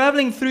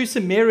traveling through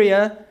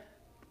Samaria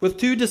with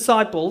two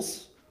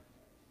disciples,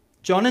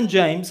 John and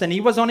James, and he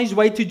was on his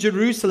way to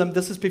Jerusalem.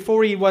 This is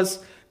before he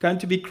was going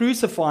to be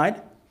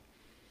crucified.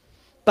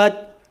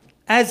 But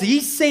as he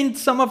sent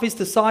some of his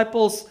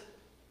disciples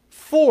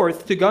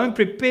forth to go and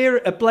prepare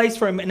a place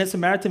for him in a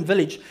Samaritan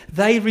village,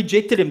 they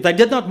rejected him. They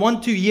did not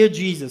want to hear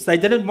Jesus. They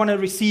didn't want to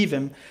receive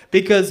him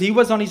because he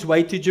was on his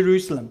way to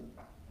Jerusalem.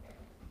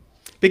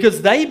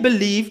 Because they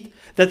believed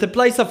that the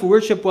place of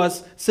worship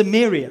was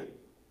Samaria.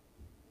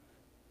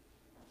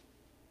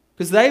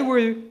 Because they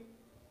were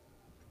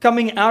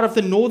coming out of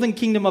the northern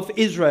kingdom of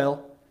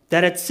Israel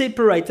that had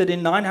separated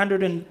in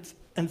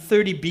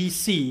 930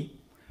 BC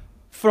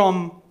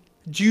from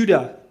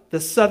Judah, the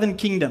southern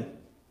kingdom.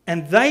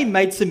 And they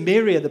made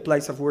Samaria the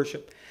place of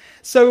worship.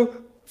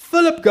 So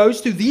Philip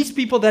goes to these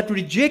people that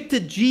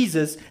rejected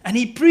Jesus and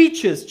he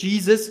preaches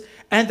Jesus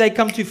and they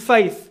come to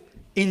faith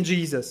in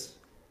Jesus.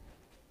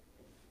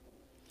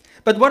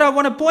 But what I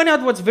want to point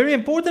out, what's very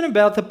important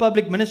about the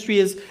public ministry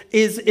is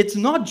it's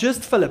not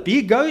just Philip.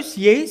 He goes,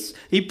 yes,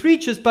 he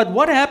preaches, but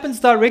what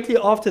happens directly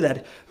after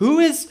that? Who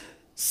is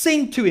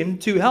sent to him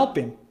to help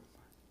him?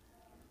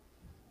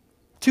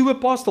 Two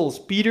apostles,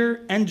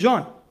 Peter and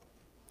John.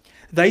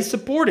 They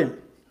support him.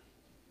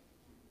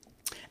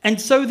 And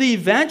so the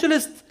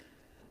evangelist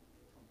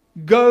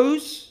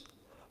goes,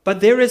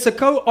 but there is a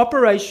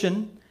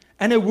cooperation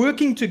and a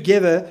working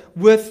together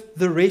with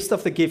the rest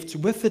of the gifts,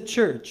 with the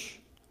church.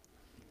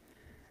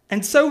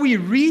 And so we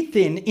read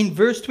then in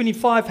verse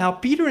 25 how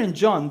Peter and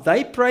John,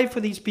 they pray for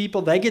these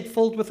people, they get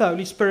filled with the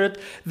Holy Spirit,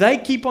 they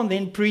keep on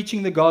then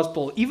preaching the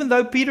gospel. Even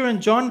though Peter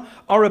and John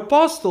are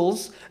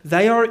apostles,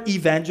 they are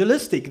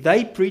evangelistic.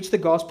 They preach the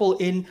gospel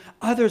in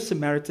other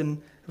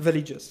Samaritan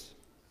villages.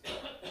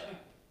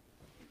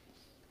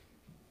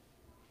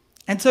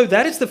 And so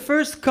that is the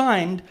first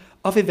kind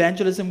of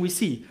evangelism we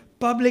see,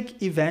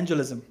 public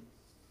evangelism.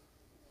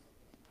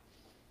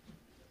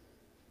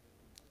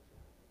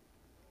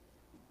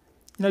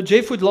 You know,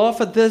 Jeff would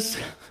laugh at this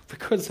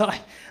because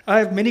I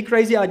have many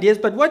crazy ideas.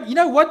 But what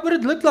would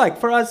it look like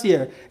for us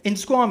here in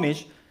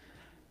Squamish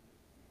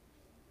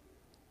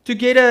to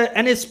get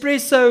an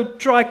espresso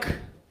trike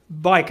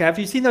bike? Have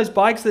you seen those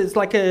bikes? It's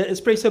like an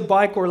espresso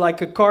bike or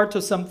like a cart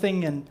or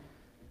something, and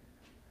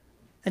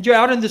you're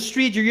out in the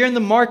street, you're in the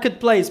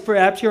marketplace,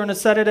 perhaps you're on a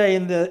Saturday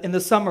in the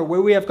summer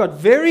where we have got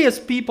various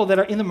people that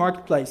are in the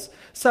marketplace,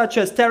 such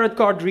as tarot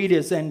card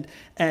readers and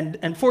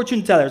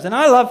fortune tellers. And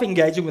I love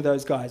engaging with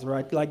those guys,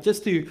 right? Like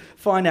just to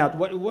find out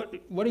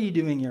what are you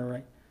doing here,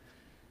 right?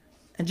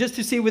 And just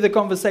to see where the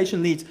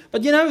conversation leads.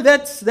 But you know,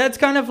 that's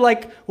kind of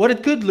like what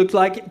it could look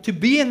like to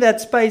be in that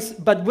space,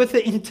 but with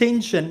the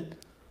intention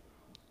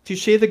to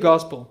share the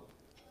gospel.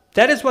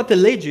 That is what the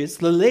ledge is.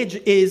 The ledge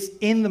is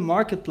in the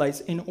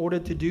marketplace in order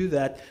to do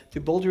that, to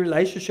build a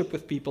relationship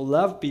with people,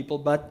 love people,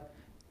 but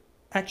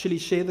actually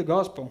share the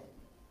gospel.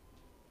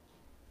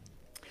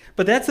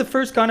 But that's the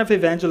first kind of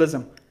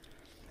evangelism.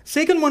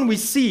 Second one we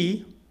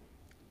see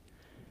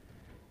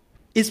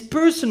is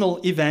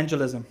personal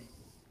evangelism.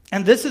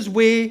 And this is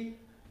where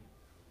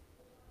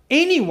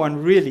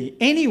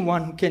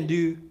anyone can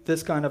do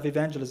this kind of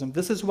evangelism.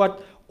 This is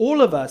what all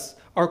of us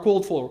are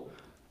called for.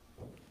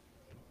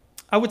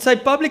 I would say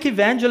public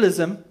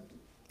evangelism,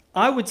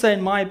 I would say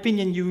in my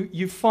opinion,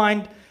 you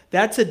find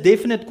that's a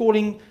definite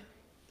calling.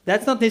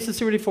 That's not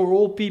necessarily for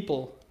all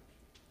people.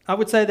 I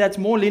would say that's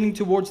more leaning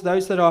towards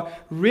those that are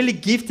really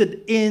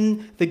gifted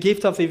in the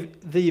gift of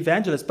the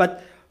evangelist.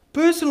 But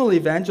personal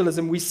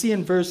evangelism, we see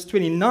in verse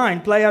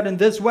 29, play out in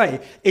this way.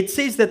 It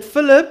says that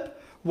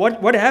Philip,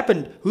 what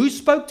happened? Who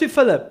spoke to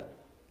Philip?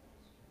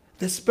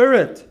 The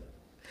Spirit.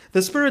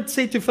 The Spirit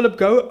said to Philip,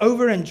 go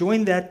over and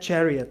join that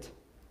chariot.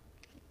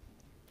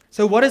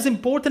 So what is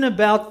important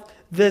about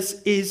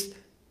this is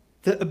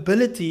the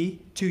ability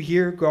to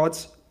hear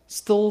God's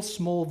still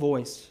small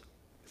voice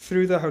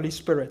through the Holy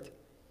Spirit.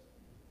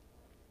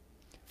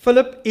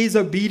 Philip is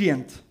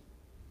obedient.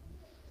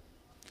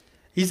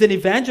 He's an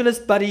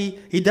evangelist, but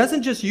he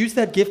doesn't just use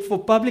that gift for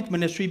public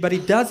ministry, but he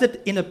does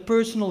it in a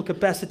personal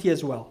capacity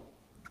as well.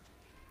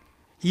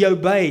 He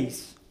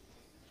obeys.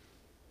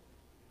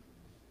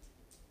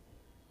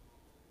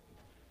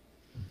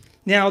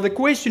 Now, the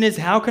question is,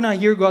 how can I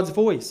hear God's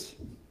voice?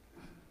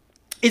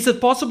 Is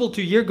it possible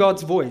to hear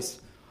God's voice?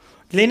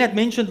 Glenn had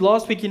mentioned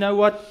last week, you know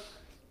what?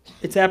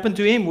 It's happened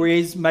to him where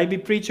he's maybe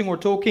preaching or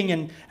talking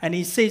and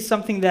he says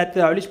something that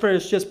the Holy Spirit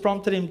has just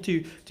prompted him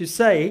to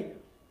say.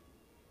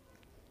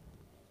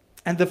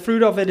 And the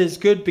fruit of it is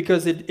good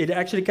because it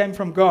actually came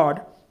from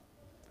God.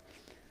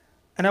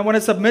 And I want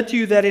to submit to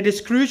you that it is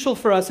crucial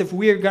for us if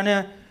we are going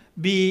to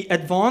be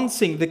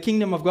advancing the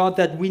kingdom of God,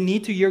 that we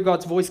need to hear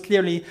God's voice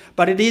clearly,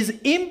 but it is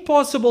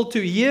impossible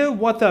to hear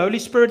what the Holy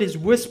Spirit is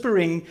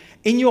whispering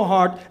in your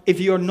heart if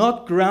you are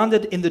not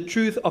grounded in the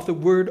truth of the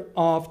Word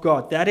of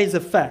God. That is a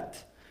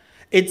fact.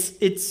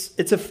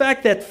 It's a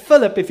fact that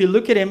Philip, if you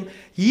look at him,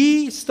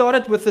 he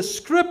started with the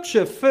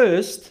scripture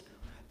first.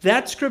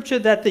 That scripture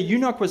that the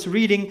eunuch was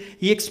reading,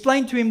 he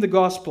explained to him the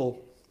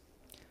gospel.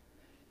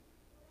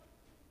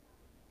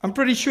 I'm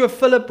pretty sure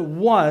Philip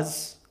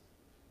was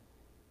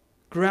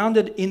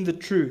grounded in the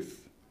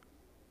truth.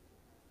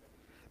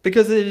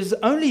 Because it is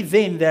only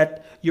then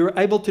that you're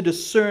able to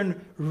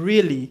discern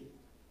really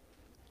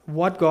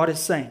what God is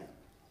saying.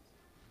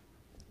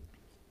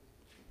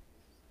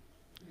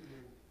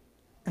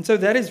 And so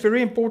that is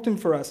very important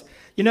for us.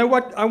 You know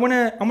what? I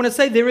want to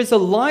say there is a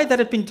lie that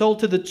had been told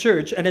to the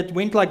church, and it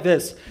went like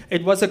this.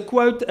 It was a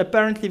quote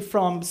apparently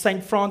from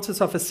St. Francis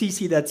of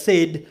Assisi that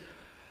said,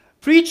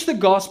 "Preach the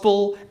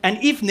gospel and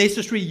if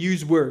necessary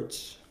use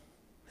words."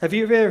 Have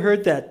you ever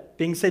heard that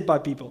being said by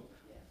people?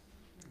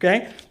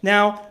 Okay.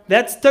 Now,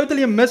 that's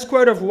totally a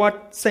misquote of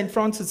what St.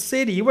 Francis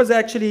said. He was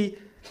actually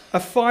a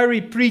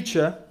fiery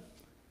preacher.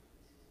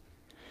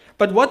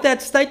 But what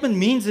that statement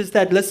means is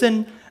that,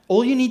 listen,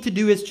 all you need to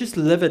do is just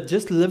live it.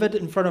 Just live it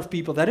in front of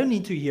people. They don't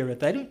need to hear it.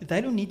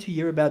 They don't need to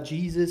hear about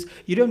Jesus.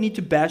 You don't need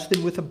to bash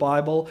them with the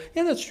Bible.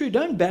 Yeah, that's true.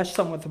 Don't bash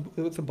someone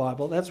with the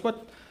Bible. That's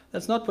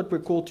not what we're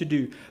called to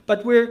do.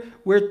 But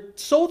we're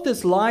sold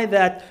this lie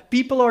that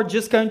people are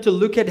just going to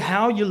look at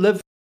how you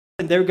live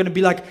and they're going to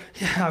be like,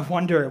 yeah, I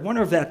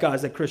wonder if that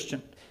guy's a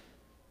Christian.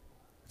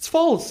 It's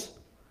false.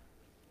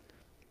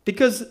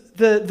 Because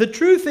the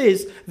truth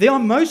is, there are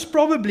most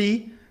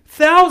probably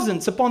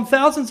thousands upon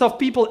thousands of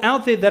people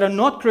out there that are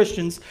not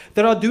Christians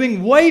that are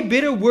doing way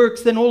better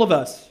works than all of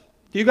us.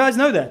 Do you guys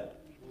know that?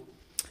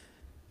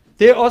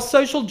 There are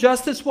social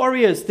justice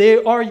warriors.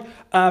 There are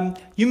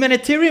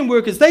humanitarian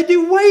workers. They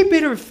do way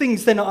better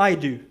things than I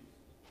do.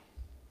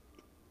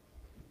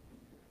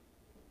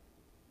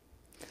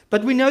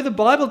 But we know the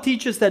Bible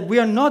teaches that we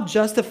are not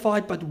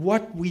justified by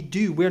what we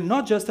do. We are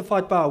not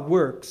justified by our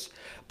works,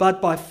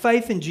 but by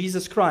faith in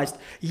Jesus Christ.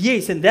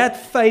 Yes, and that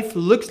faith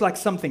looks like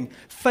something.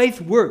 Faith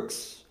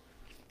works.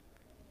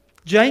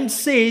 James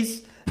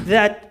says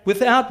that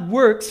without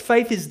works,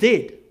 faith is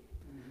dead.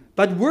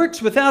 But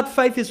works without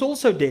faith is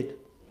also dead.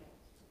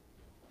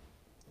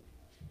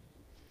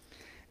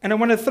 And I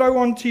want to throw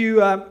on to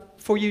you,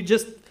 for you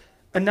just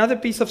another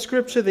piece of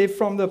scripture there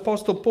from the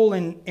Apostle Paul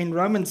in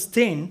Romans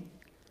 10.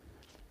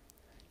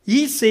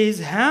 He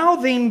says, "How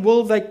then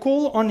will they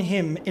call on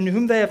him in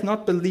whom they have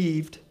not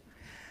believed?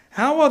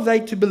 How are they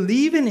to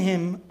believe in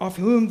him of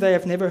whom they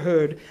have never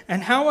heard?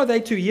 And how are they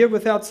to hear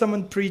without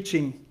someone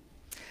preaching?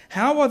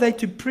 How are they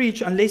to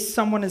preach unless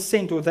someone is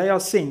sent or they are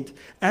sent?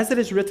 As it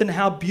is written,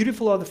 how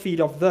beautiful are the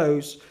feet of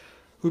those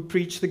who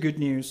preach the good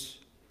news."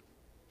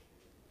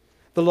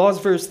 The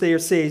last verse there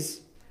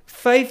says,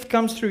 "Faith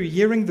comes through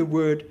hearing the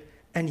word,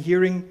 and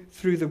hearing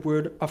through the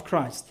word of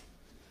Christ."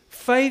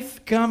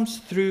 Faith comes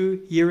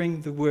through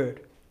hearing the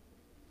word.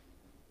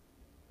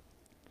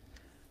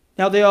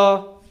 Now there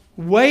are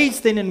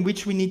ways then in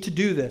which we need to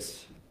do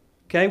this.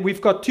 Okay,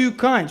 we've got two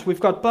kinds. We've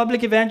got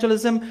public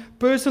evangelism,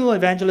 personal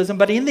evangelism,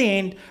 but in the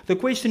end, the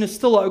question is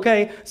still,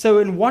 okay, so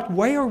in what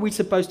way are we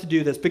supposed to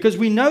do this? Because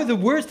we know the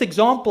worst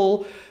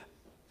example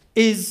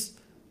is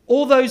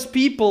all those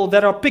people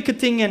that are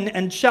picketing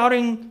and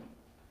shouting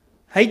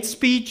hate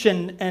speech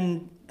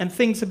and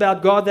things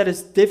about God that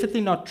is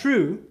definitely not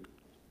true.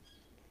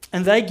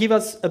 And they give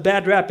us a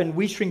bad rap and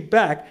we shrink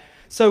back.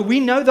 So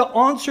we know the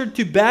answer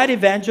to bad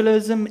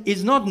evangelism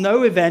is not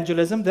no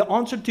evangelism. The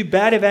answer to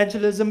bad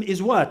evangelism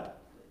is what?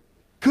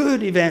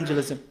 Good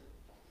evangelism.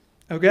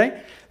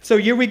 Okay? So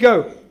here we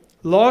go.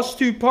 Last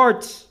two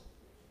parts.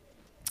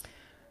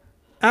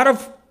 Out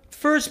of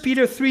 1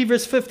 Peter 3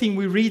 verse 15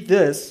 we read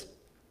this.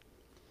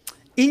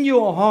 "In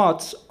your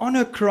hearts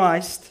honor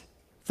Christ,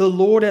 the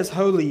Lord, as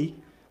holy,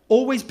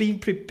 always being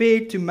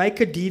prepared to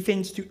make a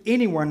defense to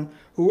anyone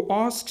who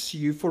asks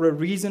you for a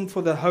reason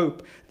for the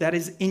hope that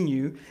is in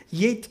you,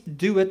 yet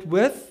do it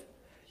with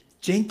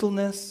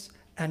gentleness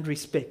and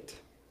respect."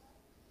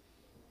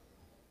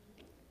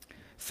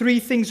 Three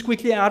things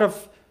quickly out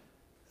of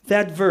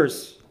that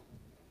verse.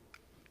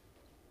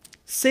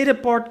 Set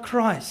apart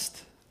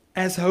Christ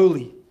as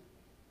holy.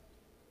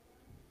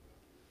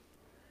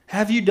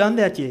 Have you done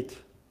that yet?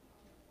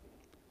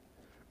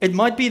 It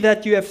might be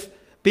that you have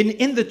been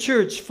in the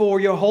church for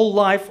your whole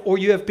life, or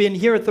you have been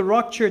here at the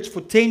Rock Church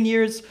for 10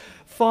 years,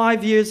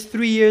 5 years,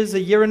 3 years, a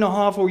year and a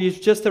half, or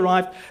you've just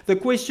arrived. The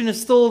question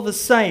is still the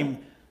same.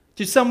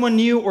 To someone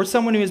new or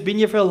someone who has been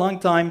here for a long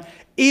time,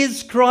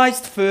 is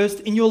Christ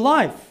first in your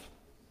life?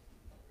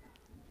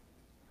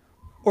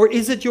 Or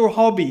is it your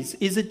hobbies?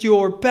 Is it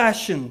your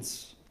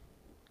passions?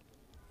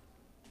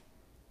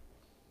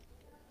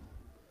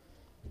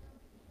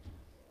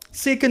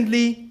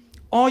 Secondly,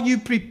 are you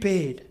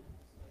prepared?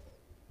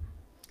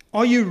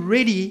 Are you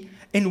ready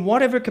in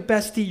whatever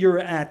capacity you're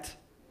at?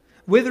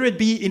 whether it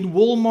be in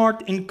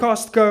Walmart, in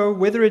Costco,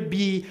 whether it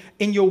be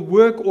in your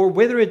work, or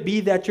whether it be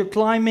that you're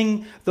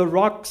climbing the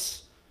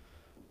rocks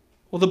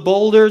or the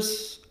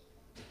boulders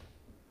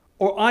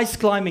or ice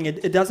climbing,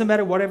 it doesn't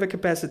matter whatever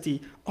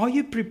capacity. Are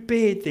you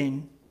prepared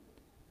then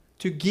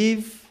to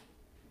give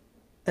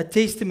a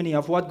testimony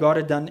of what God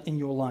had done in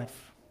your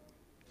life?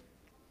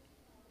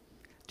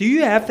 Do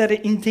you have that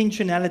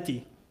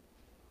intentionality?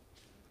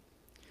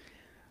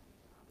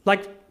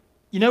 Like,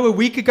 a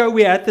week ago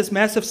we had this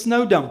massive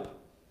snow dump.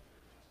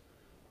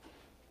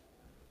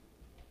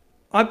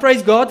 I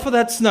praise God for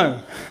that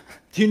snow.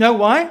 Do you know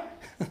why?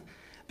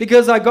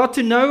 Because I got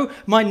to know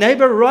my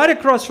neighbor right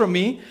across from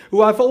me,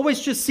 who I've always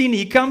just seen.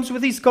 He comes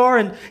with his car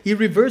and he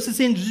reverses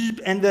in,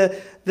 and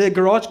the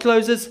garage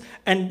closes.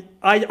 And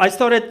I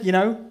started,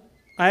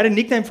 I had a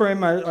nickname for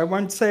him. I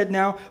won't say it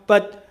now.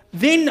 But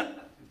then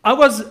I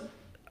was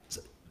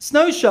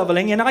snow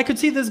shoveling, and I could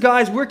see this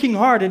guy's working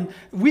hard, and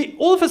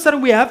all of a sudden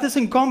we have this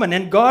in common,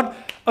 and God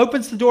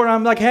opens the door, and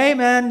I'm like, hey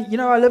man,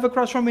 I live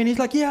across from me, and he's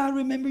like, yeah, I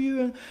remember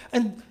you,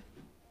 and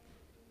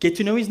get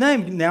to know his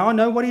name. Now I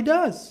know what he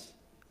does,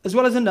 as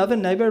well as another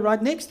neighbor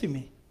right next to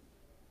me.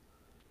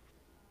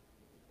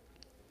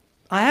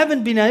 I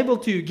haven't been able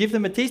to give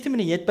them a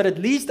testimony yet, but at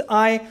least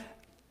I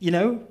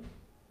go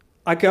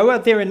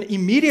out there and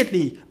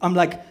immediately I'm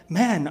like,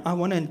 man, I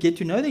want to get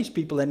to know these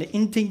people, and the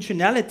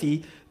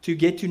intentionality to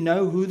get to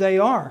know who they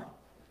are,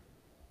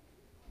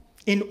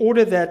 in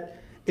order that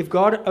if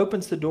God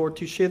opens the door,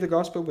 to share the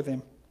gospel with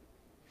them.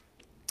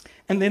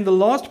 And then the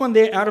last one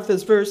there out of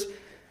this verse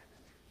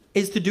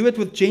is to do it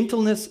with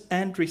gentleness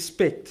and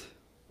respect.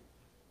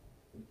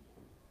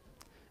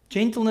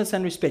 Gentleness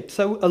and respect.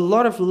 So a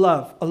lot of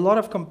love, a lot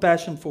of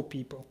compassion for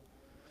people.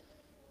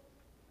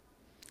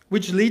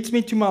 Which leads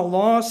me to my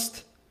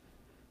last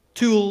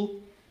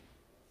tool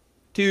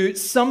to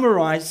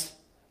summarize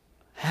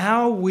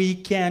how we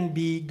can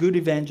be good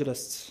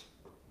evangelists.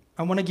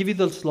 I want to give you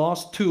this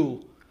last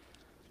tool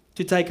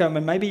to take home,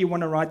 and maybe you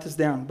want to write this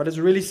down, but it's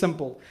really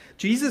simple.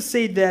 Jesus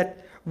said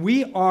that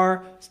we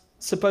are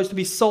supposed to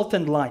be salt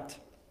and light.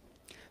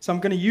 So I'm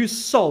going to use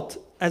SALT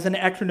as an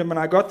acronym, and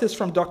I got this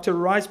from Dr.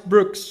 Rice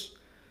Brooks,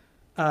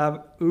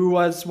 who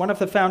was one of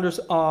the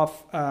founders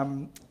of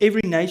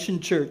Every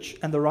Nation Church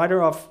and the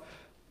writer of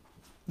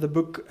the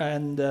book,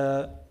 and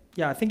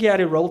I think he had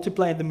a role to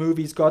play in the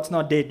movies God's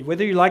Not Dead,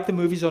 whether you like the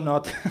movies or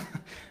not.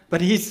 But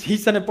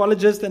he's an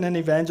apologist and an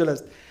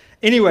evangelist.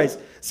 Anyways,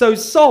 so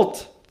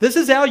SALT. This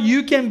is how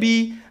you can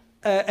be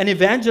an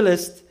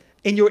evangelist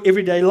in your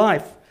everyday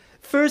life.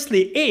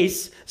 Firstly,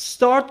 S,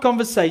 start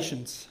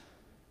conversations.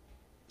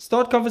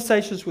 Start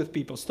conversations with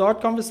people.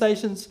 Start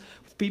conversations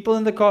with people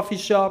in the coffee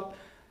shop,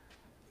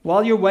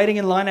 while you're waiting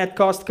in line at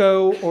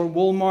Costco or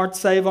Walmart,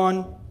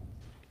 Save-On.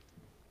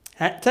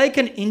 Take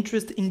an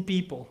interest in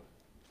people.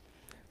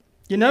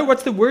 You know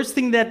what's the worst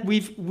thing that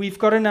we've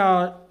got in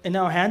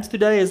our hands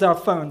today is our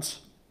phones.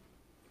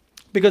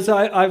 Because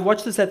I've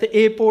watched this at the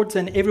airports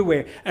and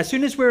everywhere. As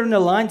soon as we're in a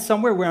line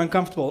somewhere, we're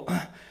uncomfortable.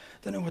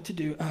 Don't know what to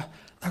do.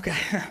 Okay.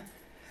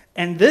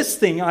 And this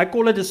thing, I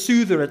call it a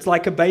soother. It's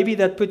like a baby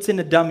that puts in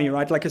a dummy,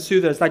 right? Like a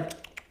soother. It's like,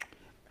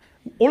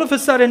 all of a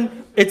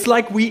sudden, it's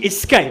like we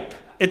escape.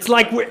 It's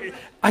like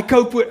I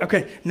cope with,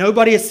 okay,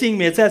 nobody is seeing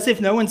me. It's as if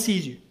no one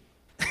sees you.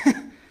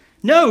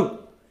 No.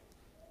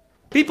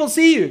 People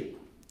see you.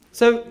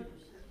 So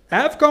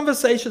have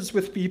conversations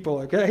with people,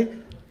 okay?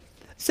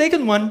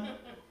 Second one,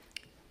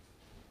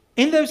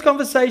 in those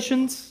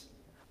conversations,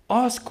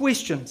 ask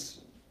questions.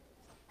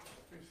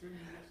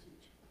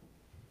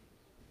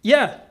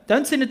 Yeah,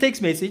 don't send a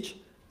text message.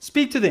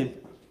 Speak to them.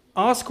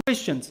 Ask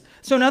questions.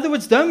 So in other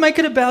words, don't make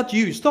it about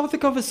you. Start the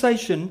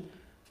conversation.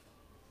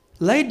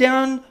 Lay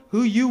down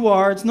who you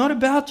are. It's not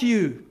about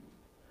you.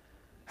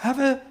 Have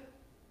a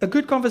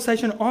good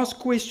conversation. Ask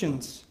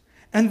questions.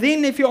 And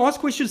then if you ask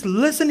questions,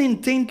 listen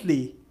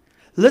intently.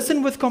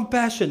 Listen with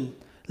compassion.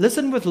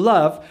 Listen with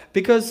love,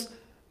 because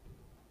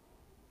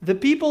the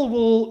people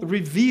will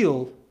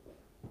reveal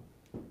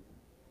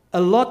a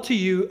lot to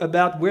you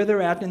about where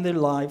they're at in their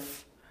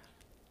life,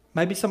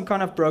 maybe some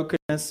kind of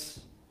brokenness,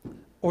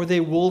 or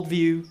their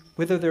worldview,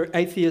 whether they're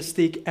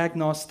atheistic,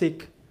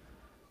 agnostic,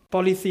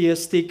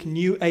 polytheistic,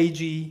 new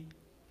agey.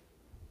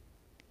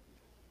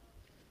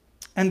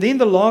 And then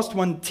the last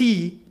one,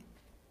 T.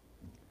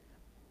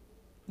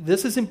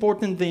 This is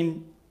important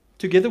then,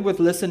 together with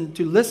listen,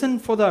 to listen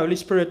for the Holy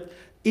Spirit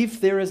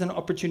if there is an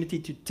opportunity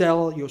to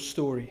tell your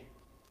story.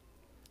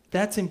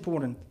 That's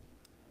important.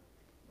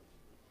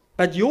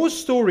 But your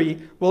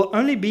story will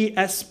only be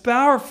as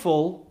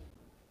powerful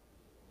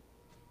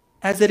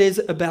as it is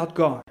about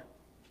God.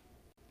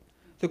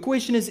 The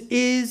question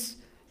is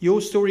your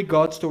story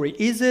God's story?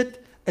 Is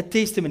it a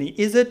testimony?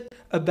 Is it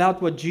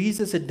about what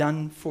Jesus had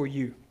done for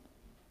you?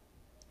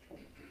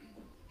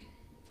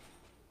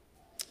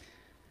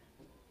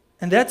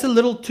 And that's a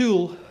little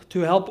tool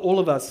to help all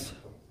of us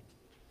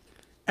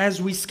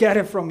as we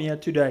scatter from here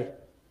today.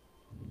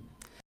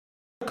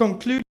 I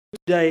conclude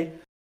today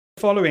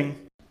following.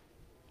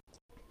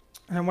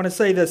 And I want to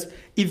say this.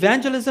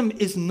 Evangelism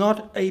is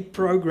not a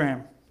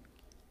program.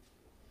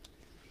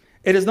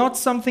 It is not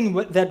something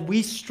that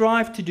we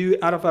strive to do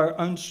out of our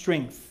own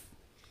strength,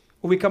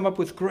 or we come up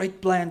with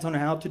great plans on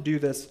how to do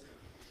this.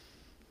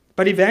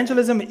 But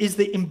evangelism is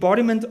the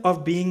embodiment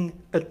of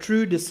being a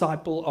true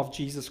disciple of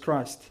Jesus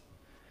Christ.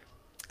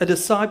 A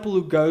disciple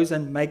who goes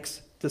and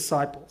makes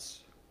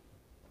disciples.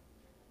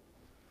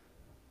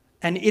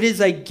 And it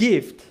is a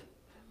gift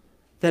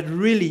that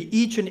really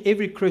each and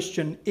every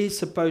Christian is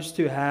supposed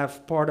to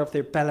have part of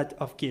their palette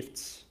of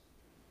gifts.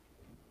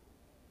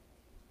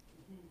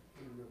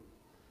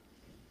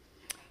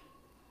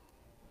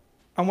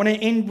 I want to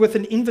end with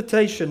an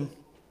invitation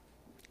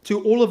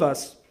to all of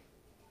us,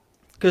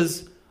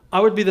 because I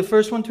would be the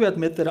first one to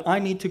admit that I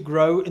need to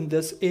grow in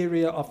this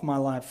area of my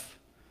life.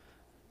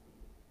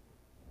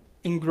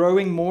 In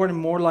growing more and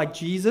more like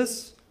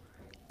Jesus,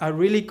 I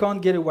really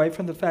can't get away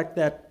from the fact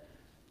that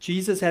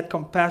Jesus had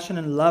compassion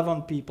and love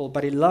on people,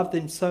 but he loved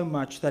them so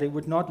much that he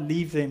would not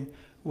leave them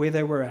where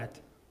they were at.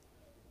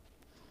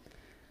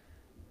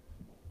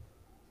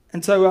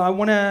 And so I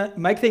want to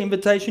make the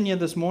invitation here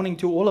this morning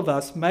to all of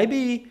us.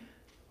 Maybe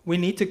we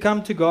need to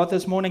come to God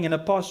this morning in a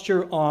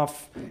posture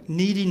of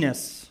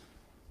neediness,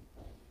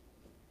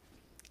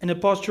 in a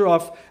posture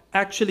of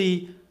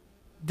actually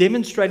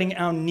demonstrating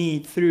our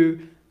need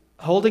through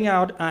holding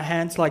out our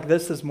hands like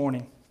this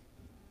morning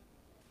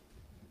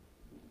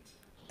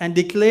and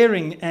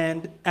declaring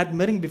and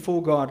admitting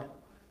before God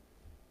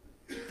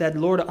that,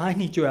 Lord, I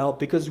need your help,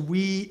 because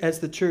we as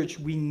the church,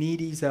 we need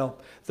his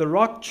help. The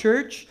Rock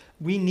Church,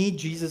 we need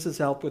Jesus'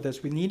 help with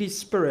us. We need his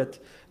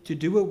Spirit to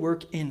do a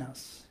work in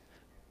us,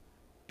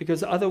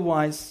 because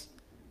otherwise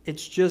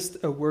it's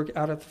just a work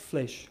out of the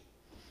flesh.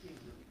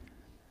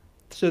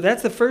 So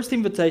that's the first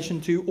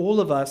invitation to all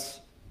of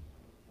us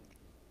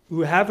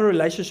who have a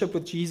relationship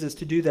with Jesus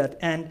to do that.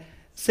 And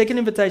second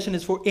invitation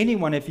is for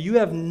anyone, if you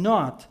have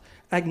not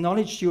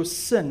acknowledged your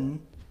sin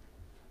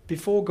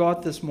before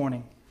God this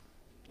morning.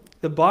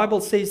 The Bible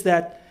says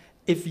that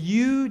if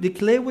you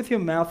declare with your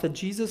mouth that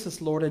Jesus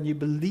is Lord and you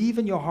believe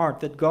in your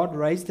heart that God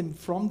raised him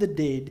from the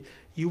dead,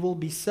 you will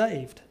be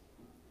saved.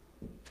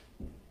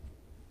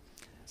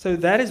 So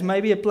that is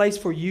maybe a place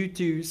for you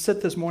to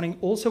sit this morning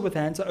also with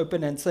hands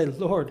open and say,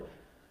 Lord,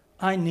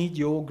 I need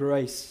your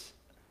grace.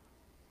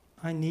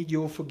 I need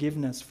your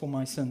forgiveness for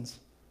my sins.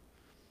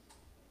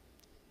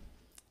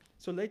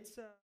 So let's...